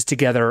pieces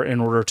together in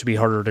order to be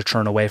harder to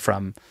turn away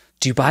from.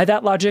 Do you buy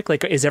that logic?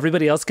 Like, is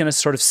everybody else going to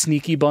sort of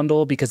sneaky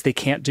bundle because they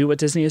can't do what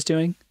Disney is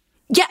doing?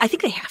 Yeah, I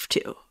think they have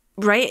to.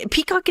 Right?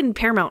 Peacock and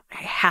Paramount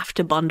have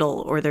to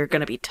bundle or they're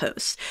going to be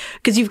toast.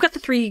 Because you've got the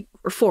 3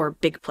 or 4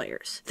 big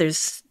players.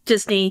 There's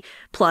Disney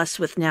Plus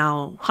with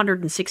now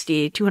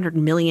 160, 200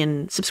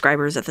 million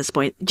subscribers at this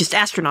point. Just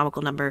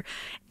astronomical number.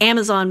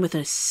 Amazon with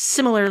a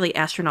similarly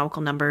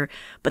astronomical number.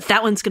 But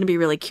that one's going to be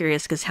really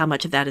curious because how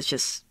much of that is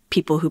just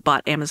people who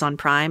bought Amazon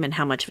Prime and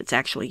how much of it's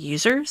actually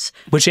users.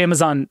 Which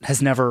Amazon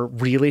has never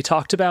really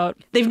talked about.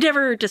 They've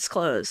never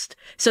disclosed.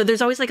 So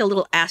there's always like a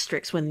little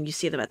asterisk when you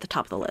see them at the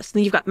top of the list.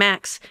 Then you've got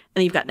Max and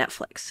then you've got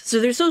Netflix. So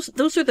there's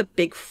those are the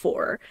big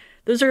 4.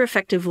 Those are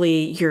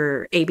effectively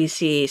your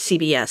ABC,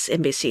 CBS,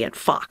 NBC, and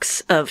Fox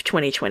of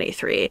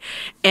 2023.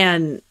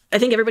 And I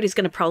think everybody's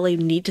going to probably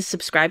need to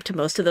subscribe to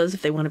most of those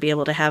if they want to be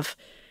able to have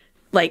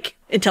like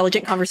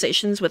intelligent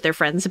conversations with their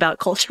friends about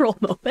cultural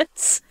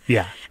moments.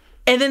 Yeah.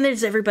 And then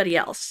there's everybody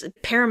else.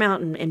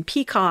 Paramount and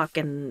Peacock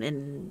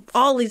and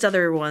all these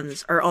other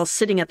ones are all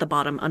sitting at the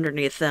bottom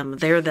underneath them.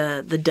 They're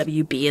the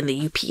WB and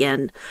the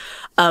UPN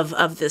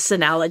of this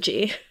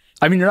analogy.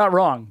 I mean, you're not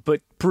wrong, but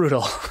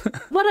brutal.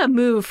 What a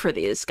move for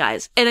these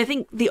guys. And I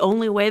think the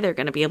only way they're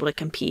going to be able to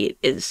compete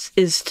is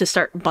to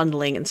start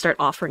bundling and start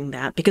offering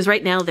that. Because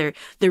right now they're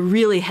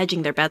really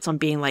hedging their bets on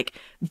being like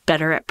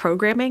better at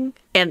programming.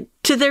 And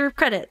to their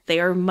credit, they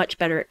are much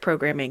better at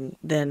programming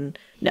than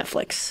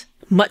Netflix.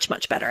 Much,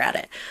 much better at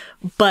it.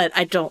 But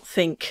I don't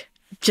think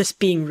just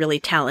being really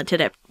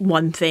talented at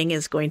one thing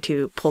is going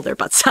to pull their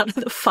butts out of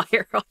the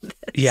fire on this.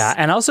 Yeah,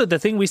 and also the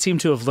thing we seem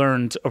to have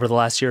learned over the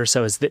last year or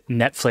so is that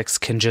Netflix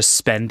can just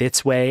spend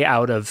its way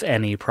out of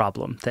any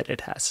problem that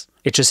it has.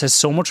 It just has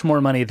so much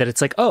more money that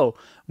it's like, oh,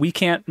 we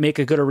can't make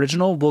a good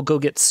original, we'll go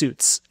get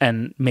Suits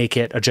and make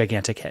it a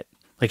gigantic hit.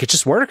 Like, it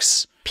just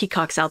works.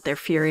 Peacock's out there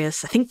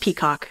furious. I think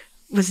Peacock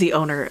was the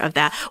owner of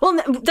that. Well,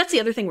 that's the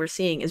other thing we're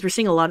seeing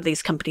a lot of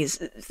these companies,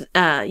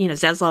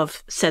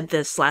 Zaslav said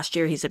this last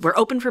year. He said, we're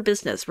open for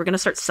business. We're going to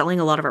start selling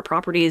a lot of our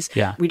properties.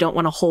 Yeah. We don't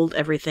want to hold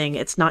everything.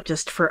 It's not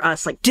just for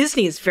us. Like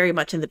Disney is very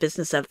much in the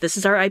business of this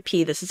is our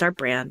IP, this is our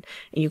brand,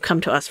 and you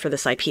come to us for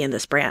this IP and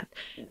this brand.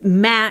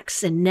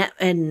 Max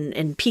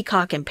and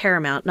Peacock and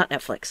Paramount, not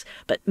Netflix,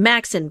 but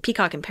Max and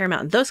Peacock and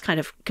Paramount and those kind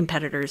of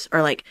competitors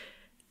are like,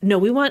 no,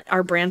 we want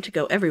our brand to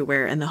go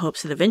everywhere in the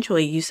hopes that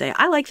eventually you say,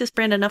 I like this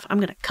brand enough, I'm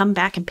going to come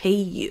back and pay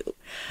you.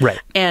 Right.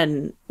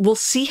 And we'll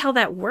see how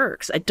that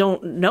works. I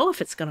don't know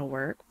if it's going to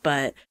work,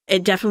 but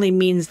it definitely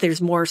means there's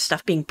more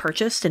stuff being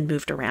purchased and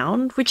moved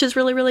around, which is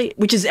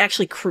which is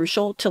actually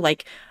crucial to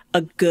like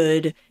a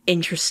good,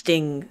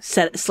 interesting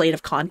slate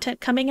of content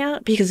coming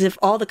out. Because if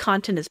all the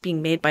content is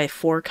being made by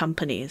 4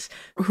 companies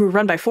who are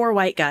run by 4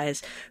 white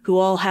guys who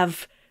all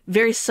have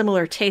very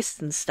similar tastes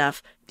and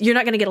stuff, you're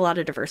not going to get a lot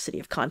of diversity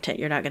of content.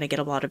 You're not going to get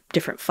a lot of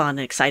different fun and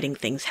exciting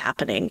things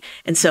happening.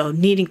 And so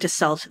needing to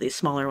sell to these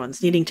smaller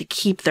ones, needing to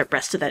keep the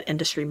rest of that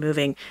industry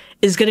moving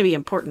is going to be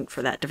important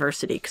for that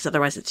diversity. Because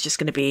otherwise it's just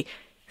going to be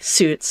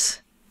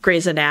Suits,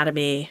 Grey's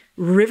Anatomy,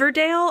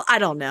 Riverdale. I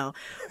don't know.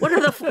 What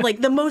are the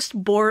the most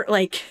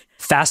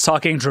fast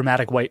talking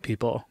dramatic white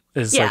people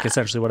is like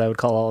essentially what I would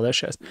call all of those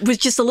shows.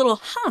 With just a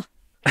little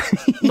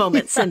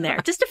moments in there.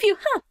 Just a few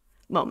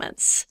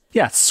moments.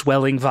 Yeah,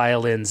 swelling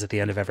violins at the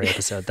end of every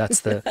episode.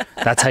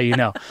 That's how you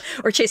know.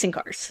 Or chasing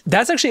cars.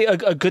 That's actually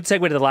a good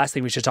segue to the last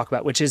thing we should talk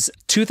about, which is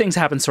 2 things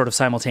happened sort of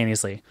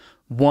simultaneously.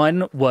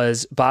 One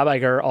was Bob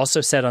Iger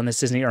also said on this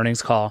Disney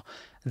earnings call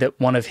that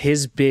one of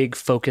his big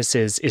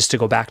focuses is to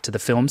go back to the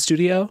film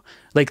studio.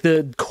 Like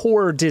the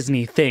core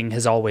Disney thing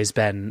has always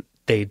been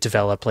they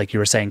develop, like you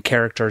were saying,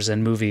 characters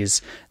and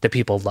movies that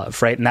people love,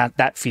 right? And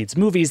that feeds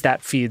movies,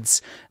 that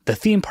feeds the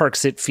theme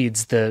parks, it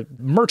feeds the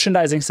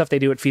merchandising stuff they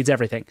do, it feeds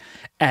everything.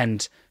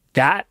 And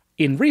that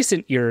in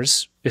recent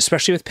years,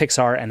 especially with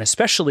Pixar and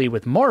especially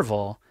with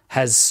Marvel,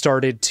 has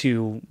started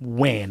to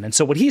wane. And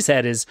so what he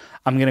said is,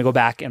 I'm going to go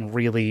back and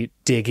really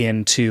dig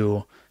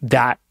into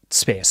that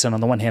space. And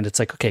on the one hand, it's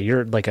like, okay,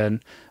 you're like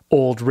an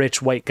old,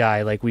 rich, white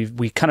guy. Like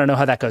we kind of know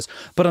how that goes.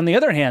 But on the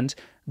other hand,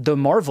 the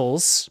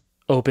Marvels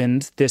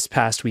opened this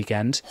past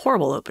weekend.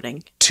 Horrible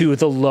opening. To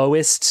the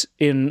lowest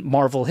in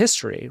Marvel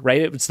history,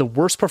 right? It was the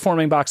worst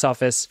performing box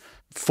office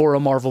for a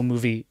Marvel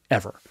movie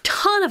ever.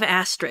 Ton of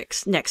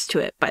asterisks next to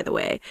it, by the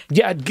way.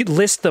 Yeah,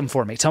 list them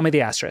for me. Tell me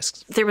the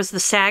asterisks. There was the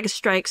SAG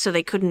strike, so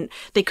they couldn't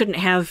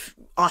have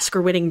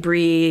Oscar-winning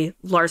Brie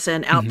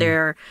Larson out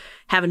there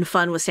having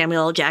fun with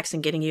Samuel L.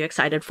 Jackson, getting you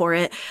excited for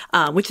it,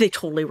 which they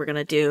totally were going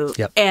to do.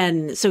 Yep.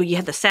 And so you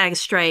had the SAG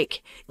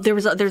strike.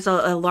 There's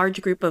a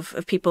large group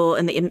of people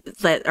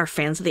that are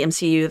fans of the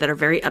MCU that are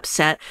very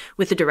upset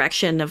with the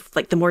direction of,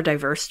 like, the more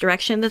diverse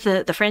direction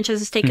that the franchise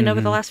has taken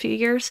over the last few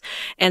years.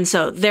 And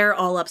so they're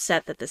all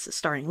upset that this is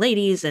starring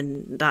ladies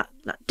and not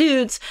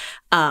dudes.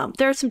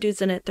 There are some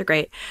dudes in it. They're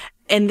great.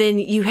 And then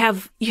you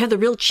have the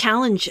real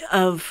challenge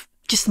of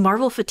just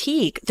Marvel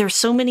fatigue. There's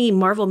so many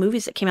Marvel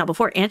movies that came out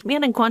before.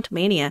 Ant-Man and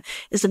Quantumania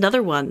is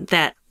another one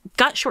that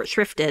got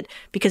short-shrifted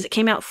because it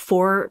came out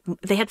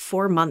they had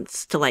 4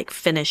 months to, like,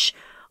 finish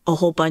a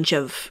whole bunch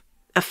of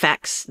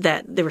effects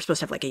that they were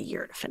supposed to have like a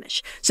year to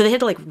finish. So they had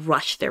to, like,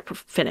 rush their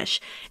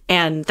finish.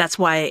 And that's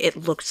why it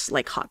looks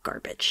like hot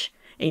garbage.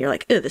 And you're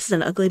like, oh, this is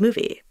an ugly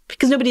movie,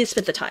 because nobody has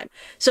spent the time.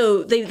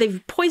 So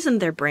they've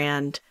poisoned their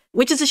brand,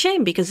 which is a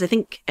shame, because I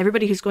think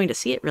everybody who's going to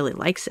see it really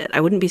likes it.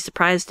 I wouldn't be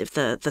surprised if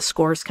the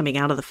scores coming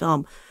out of the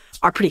film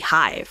are pretty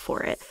high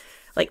for it.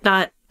 Like,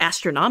 not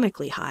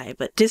astronomically high,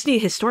 but Disney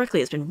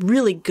historically has been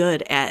really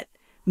good at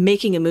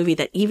making a movie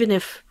that even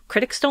if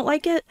critics don't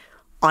like it,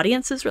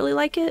 audiences really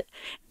like it.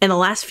 And the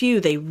last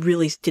few, they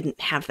really didn't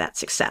have that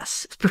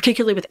success,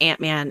 particularly with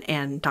Ant-Man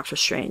and Doctor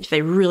Strange.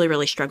 They really,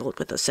 really struggled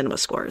with those cinema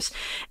scores.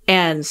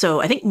 And so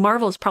I think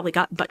Marvel's probably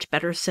got much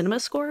better cinema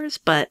scores,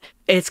 but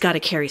it's got to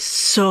carry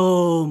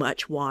so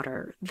much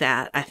water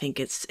that I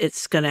think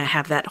it's going to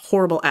have that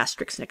horrible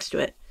asterisk next to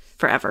it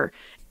forever.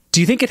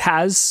 Do you think it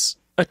has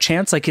a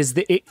chance? Like,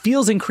 it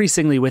feels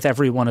increasingly with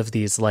every one of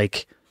these,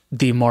 like,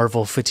 the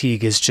Marvel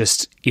fatigue is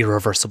just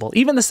irreversible.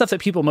 Even the stuff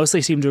that people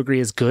mostly seem to agree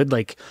is good,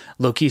 like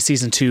Loki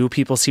season 2,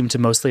 people seem to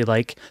mostly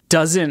like,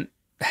 doesn't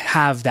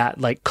have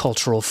that, like,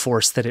 cultural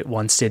force that it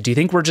once did. Do you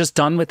think we're just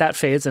done with that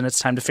phase and it's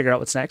time to figure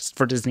out what's next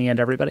for Disney and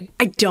everybody?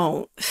 I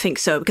don't think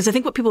so, because I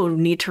think what people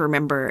need to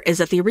remember is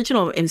that the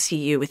original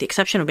MCU, with the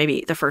exception of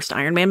maybe the first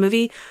Iron Man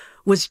movie,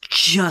 was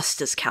just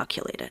as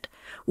calculated,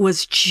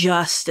 was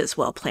just as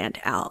well planned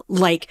out.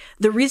 Like,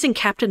 the reason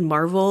Captain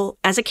Marvel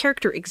as a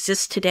character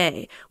exists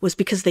today was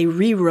because they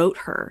rewrote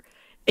her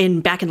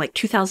back in like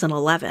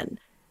 2011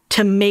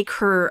 to make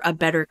her a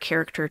better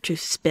character to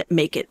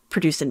make it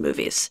produced in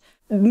movies.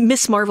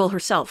 Miss Marvel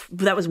herself,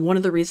 that was one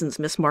of the reasons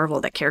Miss Marvel,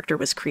 that character,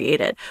 was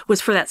created,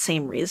 was for that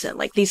same reason.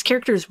 Like, these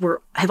characters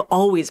have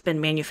always been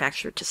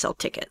manufactured to sell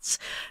tickets.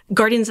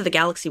 Guardians of the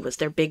Galaxy was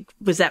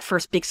that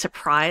first big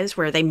surprise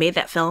where they made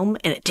that film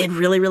and it did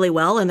really, really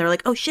well. And they're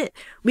like, oh shit,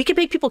 we can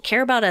make people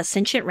care about a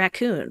sentient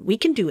raccoon. We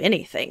can do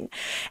anything.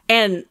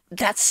 And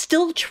that's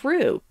still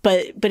true.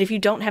 But if you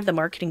don't have the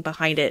marketing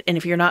behind it, and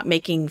if you're not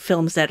making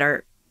films that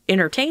are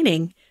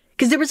entertaining,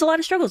 because there was a lot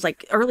of struggles.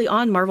 Like, early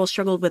on, Marvel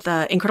struggled with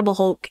Incredible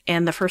Hulk,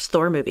 and the first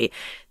Thor movie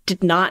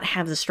did not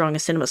have the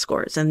strongest cinema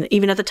scores. And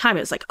even at the time,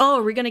 it was like, oh,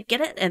 are we going to get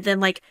it? And then,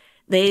 like,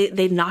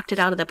 they knocked it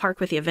out of the park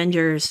with the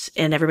Avengers,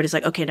 and everybody's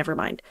like, okay, never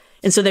mind.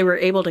 And so they were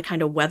able to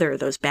kind of weather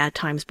those bad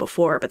times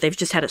before, but they've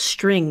just had a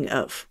string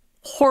of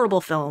horrible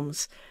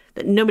films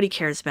that nobody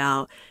cares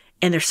about.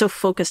 And they're so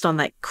focused on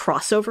that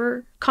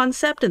crossover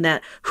concept and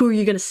that who are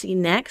you going to see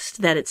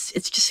next, that it's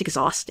just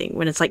exhausting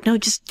when it's like, no,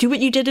 just do what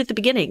you did at the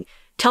beginning.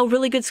 Tell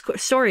really good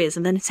stories,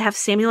 and then have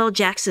Samuel L.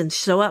 Jackson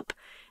show up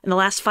in the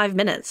last 5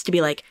 minutes to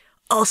be like,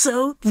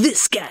 also,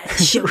 this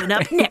guy's showing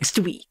up next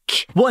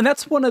week. Well, and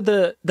that's one of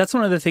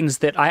the things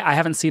that I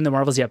haven't seen the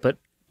Marvels yet, but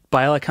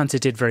by all accounts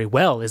it did very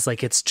well, is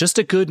like, it's just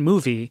a good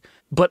movie,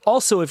 but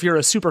also if you're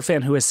a super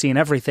fan who has seen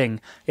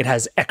everything, it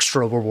has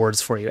extra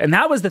rewards for you. And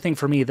that was the thing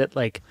for me that,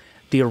 like,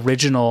 the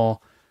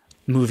original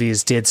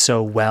movies did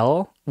so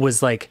well,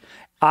 was like,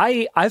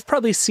 I've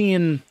probably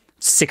seen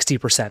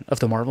 60% of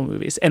the Marvel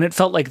movies. And it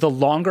felt like the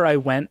longer I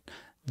went,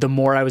 the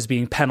more I was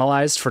being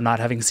penalized for not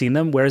having seen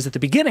them. Whereas at the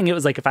beginning, it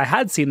was like, if I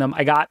had seen them,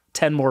 I got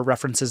 10 more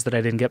references that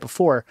I didn't get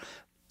before,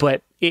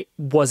 but it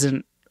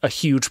wasn't a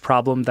huge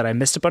problem that I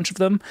missed a bunch of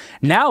them.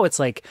 Now it's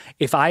like,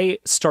 if I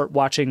start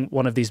watching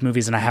one of these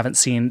movies and I haven't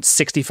seen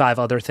 65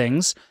 other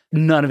things,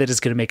 none of it is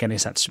going to make any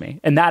sense to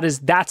me. And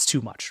that's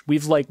too much.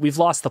 We've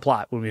lost the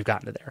plot when we've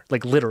gotten to there,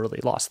 like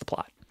literally lost the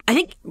plot. I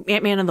think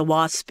Ant-Man and the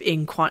Wasp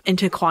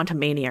into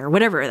Quantumania, or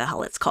whatever the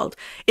hell it's called,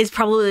 is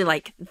probably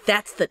like,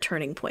 that's the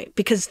turning point,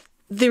 because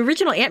the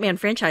original Ant-Man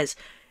franchise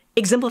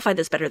exemplified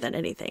this better than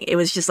anything. It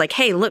was just like,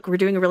 hey, look, we're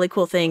doing a really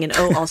cool thing. And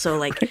also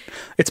like...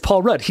 It's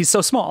Paul Rudd. He's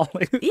so small.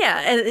 Yeah,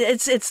 and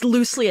it's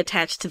loosely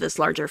attached to this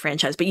larger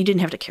franchise, but you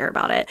didn't have to care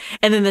about it.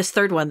 And then this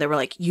third one, they were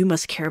like, you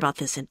must care about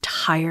this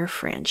entire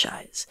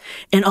franchise.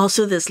 And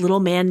also this little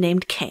man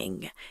named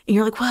Kang. And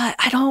you're like, what?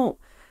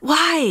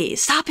 Why?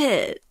 Stop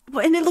it.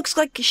 And it looks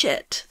like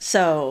shit.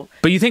 So...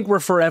 But you think we're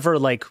forever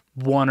like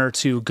one or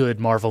two good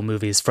Marvel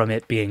movies from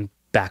it being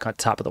back on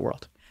top of the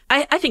world?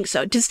 I think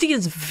so. Disney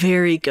is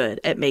very good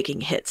at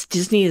making hits.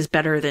 Disney is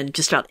better than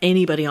just about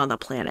anybody on the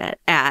planet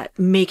at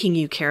making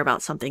you care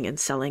about something and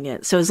selling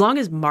it. So as long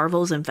as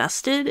Marvel's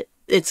invested,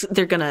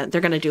 they're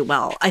gonna do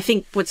well. I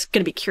think what's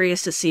gonna be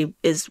curious to see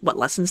is what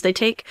lessons they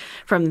take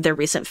from their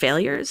recent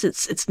failures.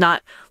 It's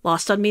not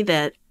lost on me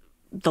that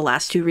the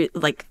last two,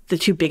 the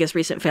two biggest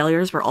recent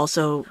failures were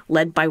also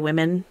led by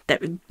women,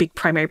 that big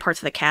primary parts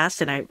of the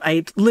cast. And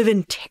I live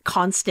in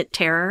constant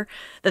terror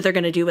that they're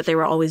going to do what they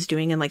were always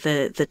doing in like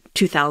the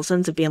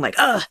 2000s of being like,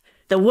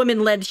 the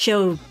women-led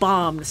show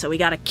bombed, so we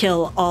got to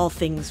kill all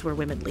things where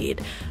women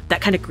lead. That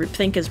kind of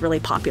groupthink is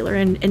really popular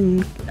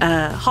in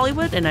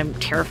Hollywood, and I'm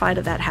terrified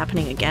of that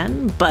happening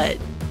again. But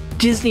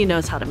Disney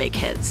knows how to make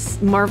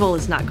hits. Marvel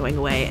is not going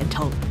away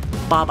until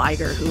Bob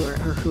Iger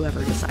or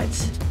whoever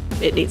decides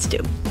it needs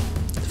to.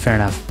 Fair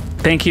enough.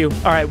 Thank you.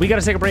 All right, we got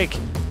to take a break.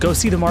 Go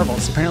see The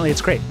Marvels. Apparently it's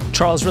great.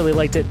 Charles really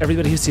liked it.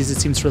 Everybody who sees it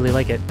seems to really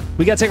like it.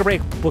 We got to take a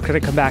break. We're going to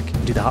come back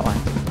and do the hotline.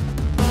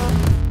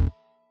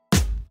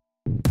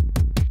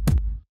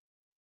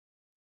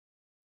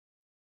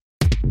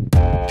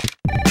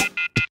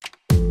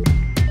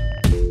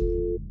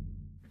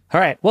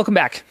 All right, welcome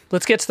back.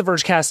 Let's get to the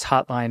Vergecast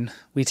Hotline.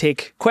 We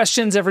take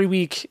questions every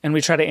week, and we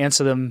try to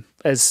answer them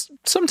as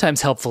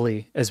sometimes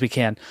helpfully as we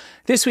can.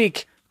 This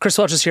week, Chris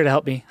Welch is here to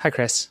help me. Hi,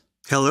 Chris.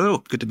 Hello.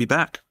 Good to be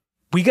back.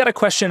 We got a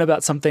question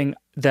about something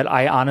that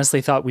I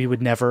honestly thought we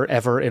would never,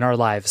 ever in our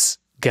lives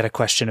get a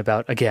question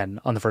about again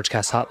on the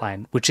Vergecast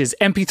Hotline, which is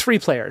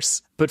MP3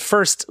 players. But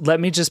first, let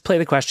me just play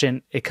the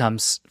question. It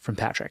comes from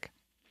Patrick.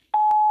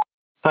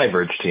 Hi,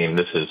 Verge team.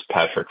 This is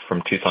Patrick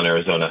from Tucson,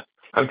 Arizona.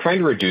 I'm trying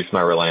to reduce my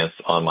reliance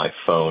on my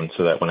phone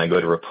so that when I go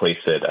to replace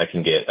it, I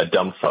can get a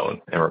dumb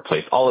phone and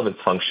replace all of its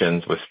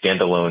functions with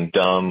standalone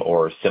dumb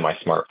or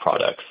semi-smart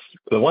products.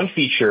 The one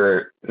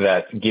feature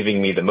that's giving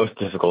me the most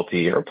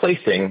difficulty in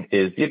replacing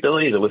is the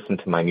ability to listen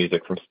to my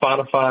music from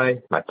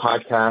Spotify, my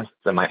podcasts,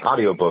 and my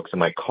audiobooks in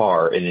my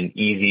car in an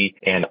easy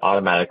and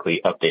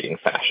automatically updating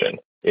fashion.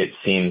 It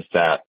seems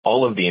that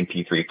all of the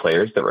MP3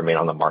 players that remain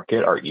on the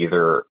market are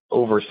either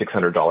over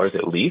 $600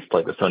 at least,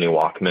 like the Sony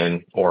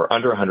Walkman, or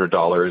under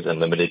 $100 and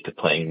limited to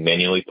playing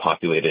manually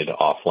populated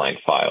offline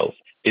files.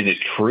 Is it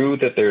true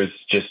that there's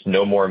just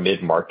no more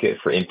mid-market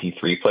for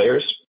MP3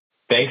 players?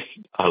 Thanks.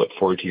 I look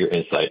forward to your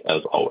insight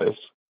as always.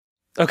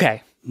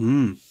 Okay.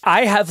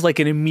 I have like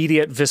an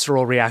immediate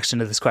visceral reaction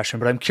to this question,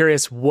 but I'm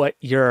curious what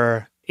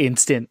your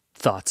instant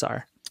thoughts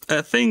are.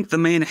 I think the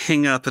main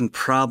hang-up and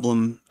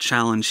problem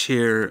challenge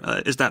here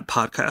is that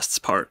podcasts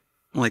part.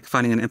 Like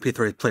finding an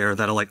MP3 player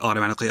that'll like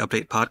automatically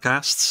update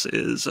podcasts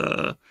is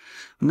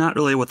not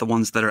really what the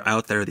ones that are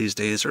out there these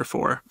days are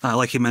for.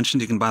 Like you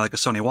mentioned, you can buy like a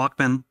Sony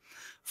Walkman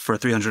for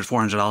 $300,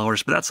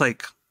 $400, but that's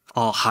like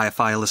all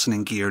hi-fi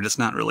listening geared. It's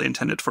not really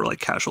intended for like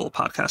casual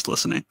podcast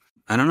listening.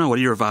 I don't know. What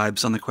are your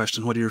vibes on the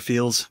question? What are your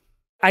feels?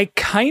 I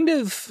kind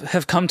of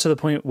have come to the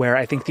point where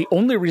I think the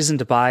only reason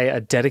to buy a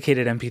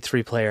dedicated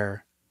MP3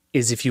 player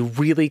is if you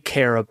really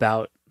care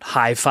about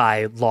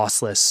hi-fi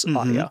lossless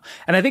audio.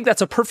 And I think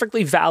that's a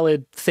perfectly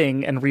valid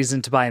thing and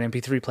reason to buy an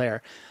MP3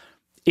 player.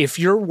 If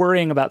you're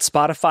worrying about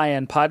Spotify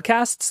and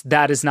podcasts,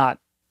 that is not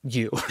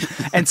you.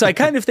 And so I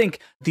kind of think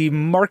the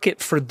market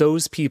for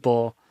those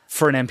people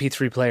for an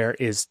MP3 player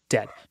is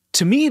dead.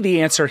 To me, the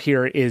answer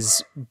here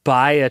is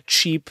buy a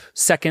cheap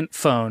second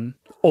phone,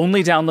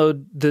 only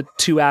download the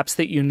two apps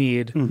that you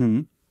need.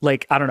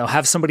 Like, I don't know,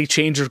 have somebody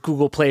change your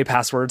Google Play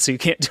password so you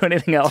can't do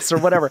anything else or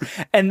whatever.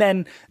 And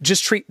then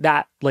just treat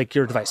that like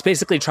your device.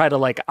 Basically try to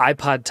like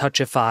iPod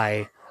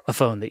Touchify a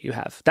phone that you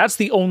have. That's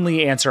the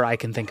only answer I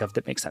can think of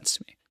that makes sense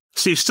to me.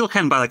 So you still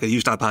can buy like a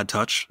used iPod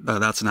Touch.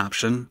 That's an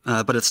option.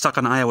 But it's stuck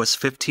on iOS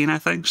 15, I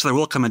think. So there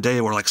will come a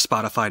day where like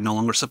Spotify no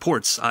longer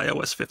supports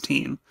iOS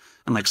 15.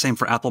 And like same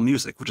for Apple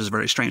Music, which is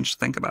very strange to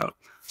think about.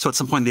 So at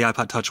some point, the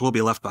iPod Touch will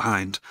be left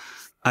behind.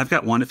 I've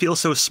got one. It feels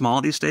so small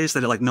these days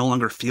that it like no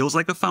longer feels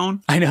like a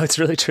phone. I know, it's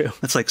really true.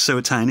 It's like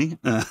so tiny.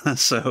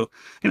 So,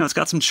 you know, it's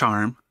got some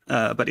charm.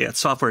 But yeah,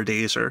 software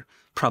days are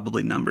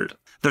probably numbered.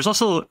 There's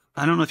also,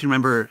 I don't know if you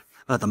remember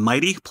the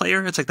Mighty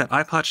player. It's like that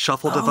iPod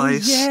Shuffle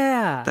device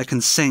that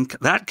can sync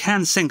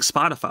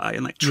Spotify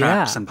and like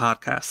tracks and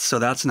podcasts. So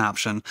that's an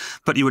option.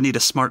 But you would need a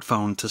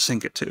smartphone to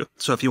sync it to.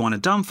 So if you want a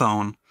dumb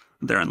phone,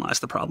 therein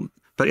lies the problem.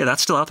 But yeah,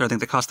 that's still out there. I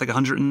think they cost like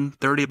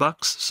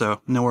 $130,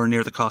 so nowhere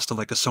near the cost of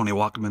like a Sony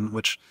Walkman,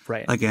 which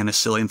again is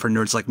silly. And for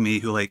nerds like me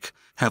who like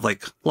have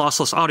like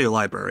lossless audio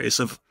libraries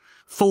of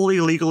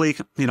fully legally,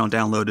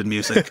 downloaded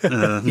music,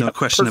 no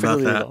question about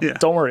legal. that. Yeah.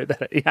 Don't worry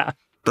about it. Yeah.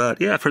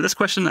 But yeah, for this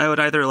question, I would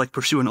either like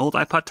pursue an old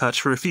iPod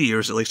Touch for a few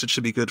years. At least it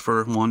should be good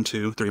for 1,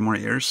 2, 3 more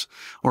years.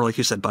 Or like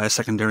you said, buy a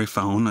secondary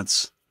phone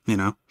that's,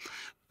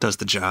 does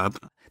the job.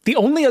 The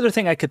only other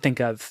thing I could think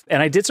of,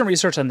 and I did some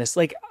research on this,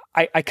 like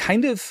I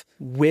kind of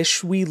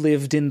wish we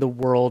lived in the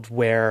world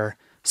where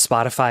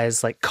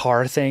Spotify's like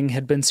car thing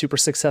had been super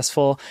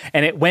successful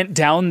and it went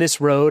down this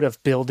road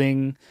of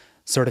building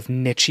sort of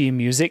niche-y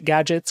music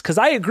gadgets. Because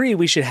I agree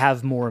we should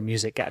have more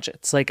music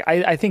gadgets. Like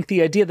I think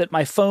the idea that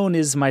my phone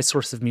is my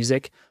source of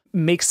music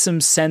makes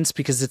some sense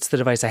because it's the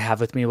device I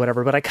have with me,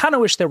 whatever. But I kind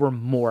of wish there were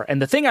more.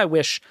 And the thing I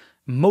wish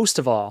most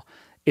of all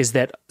is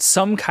that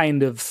some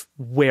kind of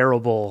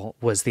wearable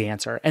was the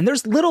answer. And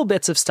there's little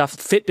bits of stuff.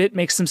 Fitbit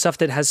makes some stuff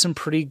that has some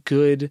pretty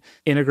good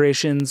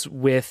integrations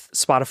with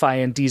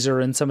Spotify and Deezer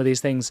and some of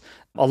these things.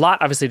 A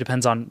lot obviously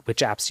depends on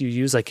which apps you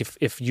use. Like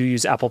if you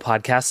use Apple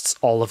Podcasts,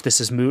 all of this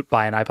is moot.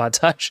 Buy an iPod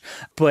Touch.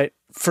 But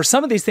for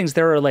some of these things,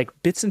 there are like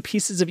bits and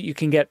pieces of it you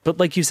can get.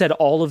 But like you said,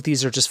 all of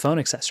these are just phone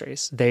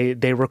accessories. They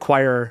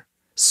require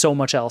so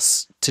much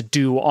else to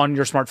do on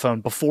your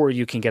smartphone before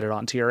you can get it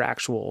onto your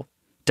actual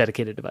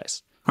dedicated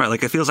device. Right,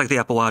 like it feels like the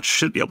Apple Watch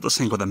should be able to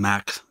sync with a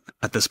Mac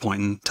at this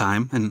point in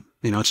time. And,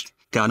 it's,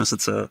 God knows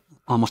it's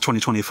almost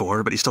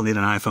 2024, but you still need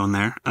an iPhone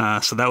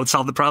there. So that would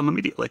solve the problem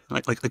immediately.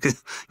 Like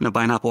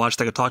buy an Apple Watch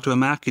that could talk to a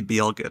Mac, you'd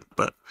be all good.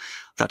 But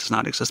that does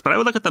not exist. But I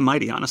would look at the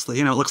Mighty, honestly.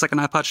 It looks like an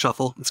iPod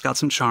Shuffle. It's got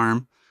some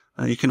charm.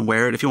 You can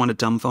wear it. If you want a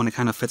dumb phone, it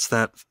kind of fits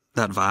that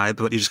vibe.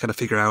 But you just got to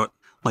figure out,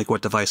 like,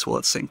 what device will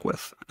it sync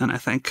with. And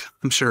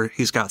I'm sure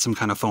he's got some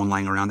kind of phone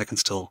lying around that can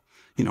still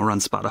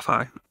run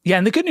Spotify. Yeah,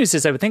 and the good news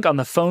is I would think on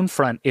the phone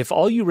front, if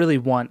all you really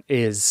want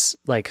is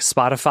like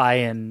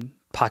Spotify and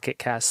Pocket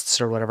Casts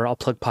or whatever, I'll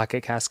plug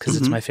Pocket Casts because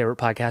it's my favorite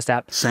podcast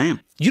app.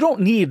 Same. You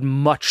don't need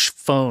much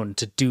phone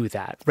to do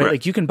that, right?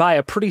 Like you can buy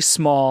a pretty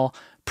small,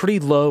 pretty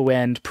low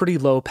end, pretty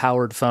low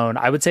powered phone.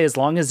 I would say as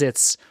long as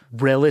it's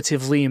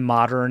relatively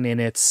modern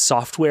in its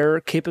software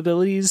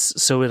capabilities,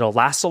 so it'll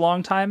last a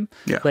long time.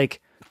 Yeah.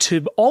 Like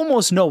to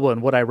almost no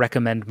one would I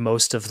recommend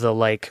most of the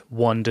like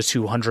 $100 to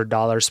 $200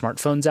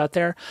 smartphones out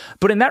there.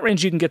 But in that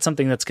range, you can get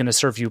something that's going to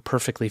serve you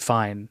perfectly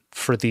fine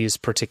for these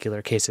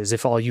particular cases.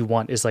 If all you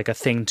want is like a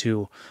thing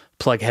to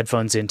plug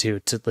headphones into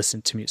to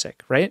listen to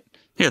music, right?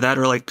 Yeah, that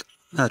or like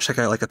check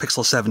out like a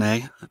Pixel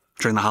 7a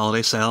during the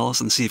holiday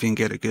sales and see if you can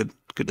get a good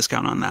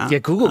discount on that. Yeah,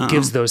 Google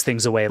gives those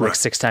things away like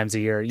 6 times a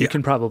year. You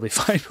can probably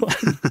find one.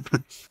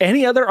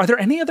 Are there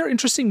any other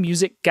interesting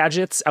music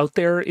gadgets out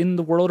there in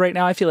the world right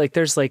now? I feel like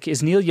there's like,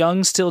 is Neil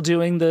Young still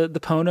doing the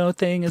Pono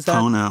thing?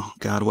 Pono.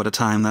 God, what a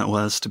time that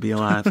was to be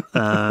alive.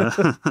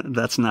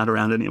 That's not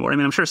around anymore. I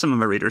mean, I'm sure some of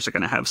my readers are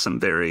going to have some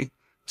very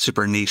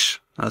super niche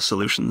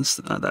solutions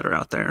that are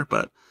out there,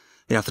 but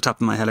yeah, off the top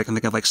of my head, I can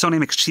think of like Sony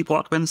makes cheap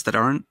Walkmans that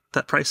aren't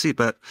that pricey,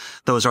 but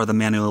those are the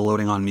manual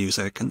loading on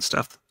music and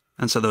stuff.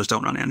 And so those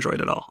don't run Android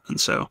at all.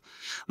 And so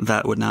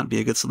that would not be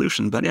a good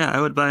solution. But yeah,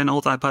 I would buy an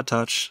old iPod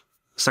Touch,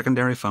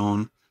 secondary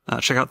phone,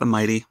 check out the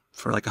Mighty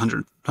for like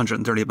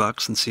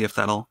 $130 and see if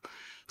that'll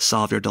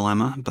solve your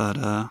dilemma. But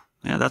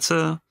yeah, that's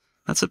a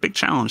big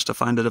challenge to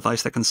find a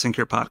device that can sync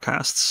your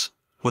podcasts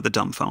with a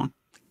dumb phone.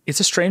 It's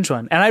a strange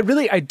one. And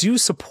I do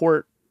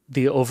support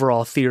the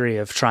overall theory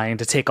of trying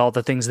to take all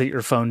the things that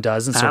your phone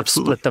does and sort of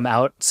split them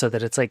out so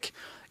that it's like,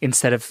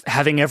 instead of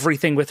having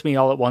everything with me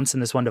all at once in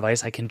this one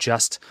device, I can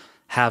just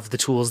have the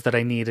tools that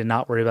I need and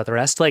not worry about the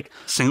rest. Like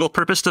single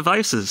purpose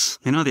devices,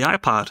 the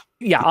iPod.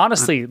 Yeah,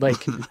 honestly,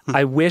 like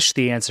I wish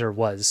the answer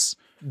was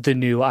the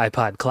new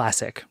iPod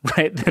Classic,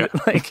 right?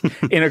 That like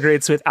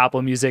integrates with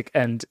Apple Music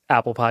and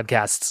Apple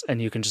Podcasts,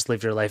 and you can just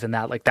live your life in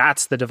that. Like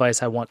that's the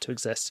device I want to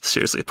exist.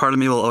 Seriously, part of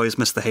me will always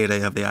miss the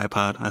heyday of the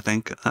iPod, I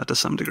think, to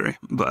some degree.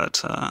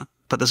 But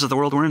this is the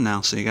world we're in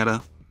now, so you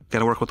gotta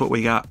work with what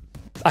we got.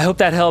 I hope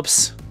that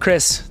helps.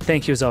 Chris,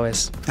 thank you as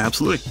always.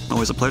 Absolutely.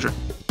 Always a pleasure.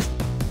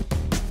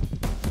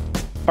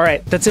 All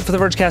right, that's it for the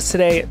Vergecast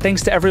today.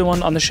 Thanks to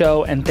everyone on the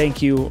show, and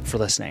thank you for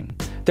listening.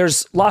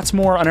 There's lots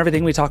more on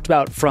everything we talked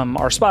about, from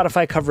our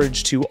Spotify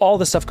coverage to all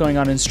the stuff going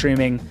on in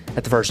streaming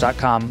at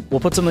theverge.com. We'll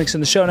put some links in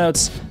the show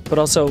notes, but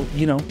also,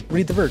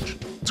 read The Verge.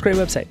 It's a great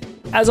website.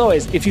 As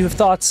always, if you have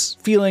thoughts,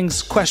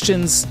 feelings,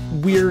 questions,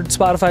 weird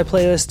Spotify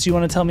playlists you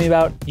want to tell me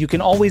about, you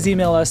can always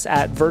email us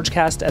at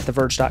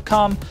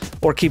vergecast@theverge.com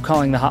or keep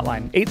calling the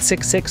hotline,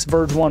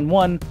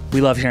 866-VERGE11.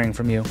 We love hearing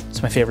from you.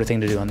 It's my favorite thing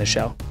to do on this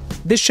show.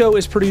 This show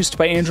is produced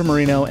by Andrew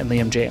Marino and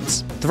Liam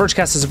James. The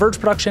Vergecast is a Verge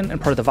production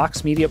and part of the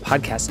Vox Media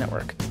Podcast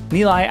Network.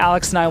 Nilay,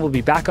 Alex, and I will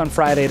be back on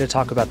Friday to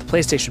talk about the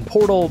PlayStation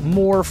Portal,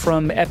 more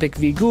from Epic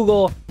v.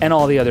 Google, and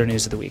all the other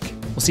news of the week.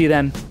 We'll see you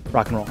then.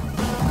 Rock and roll.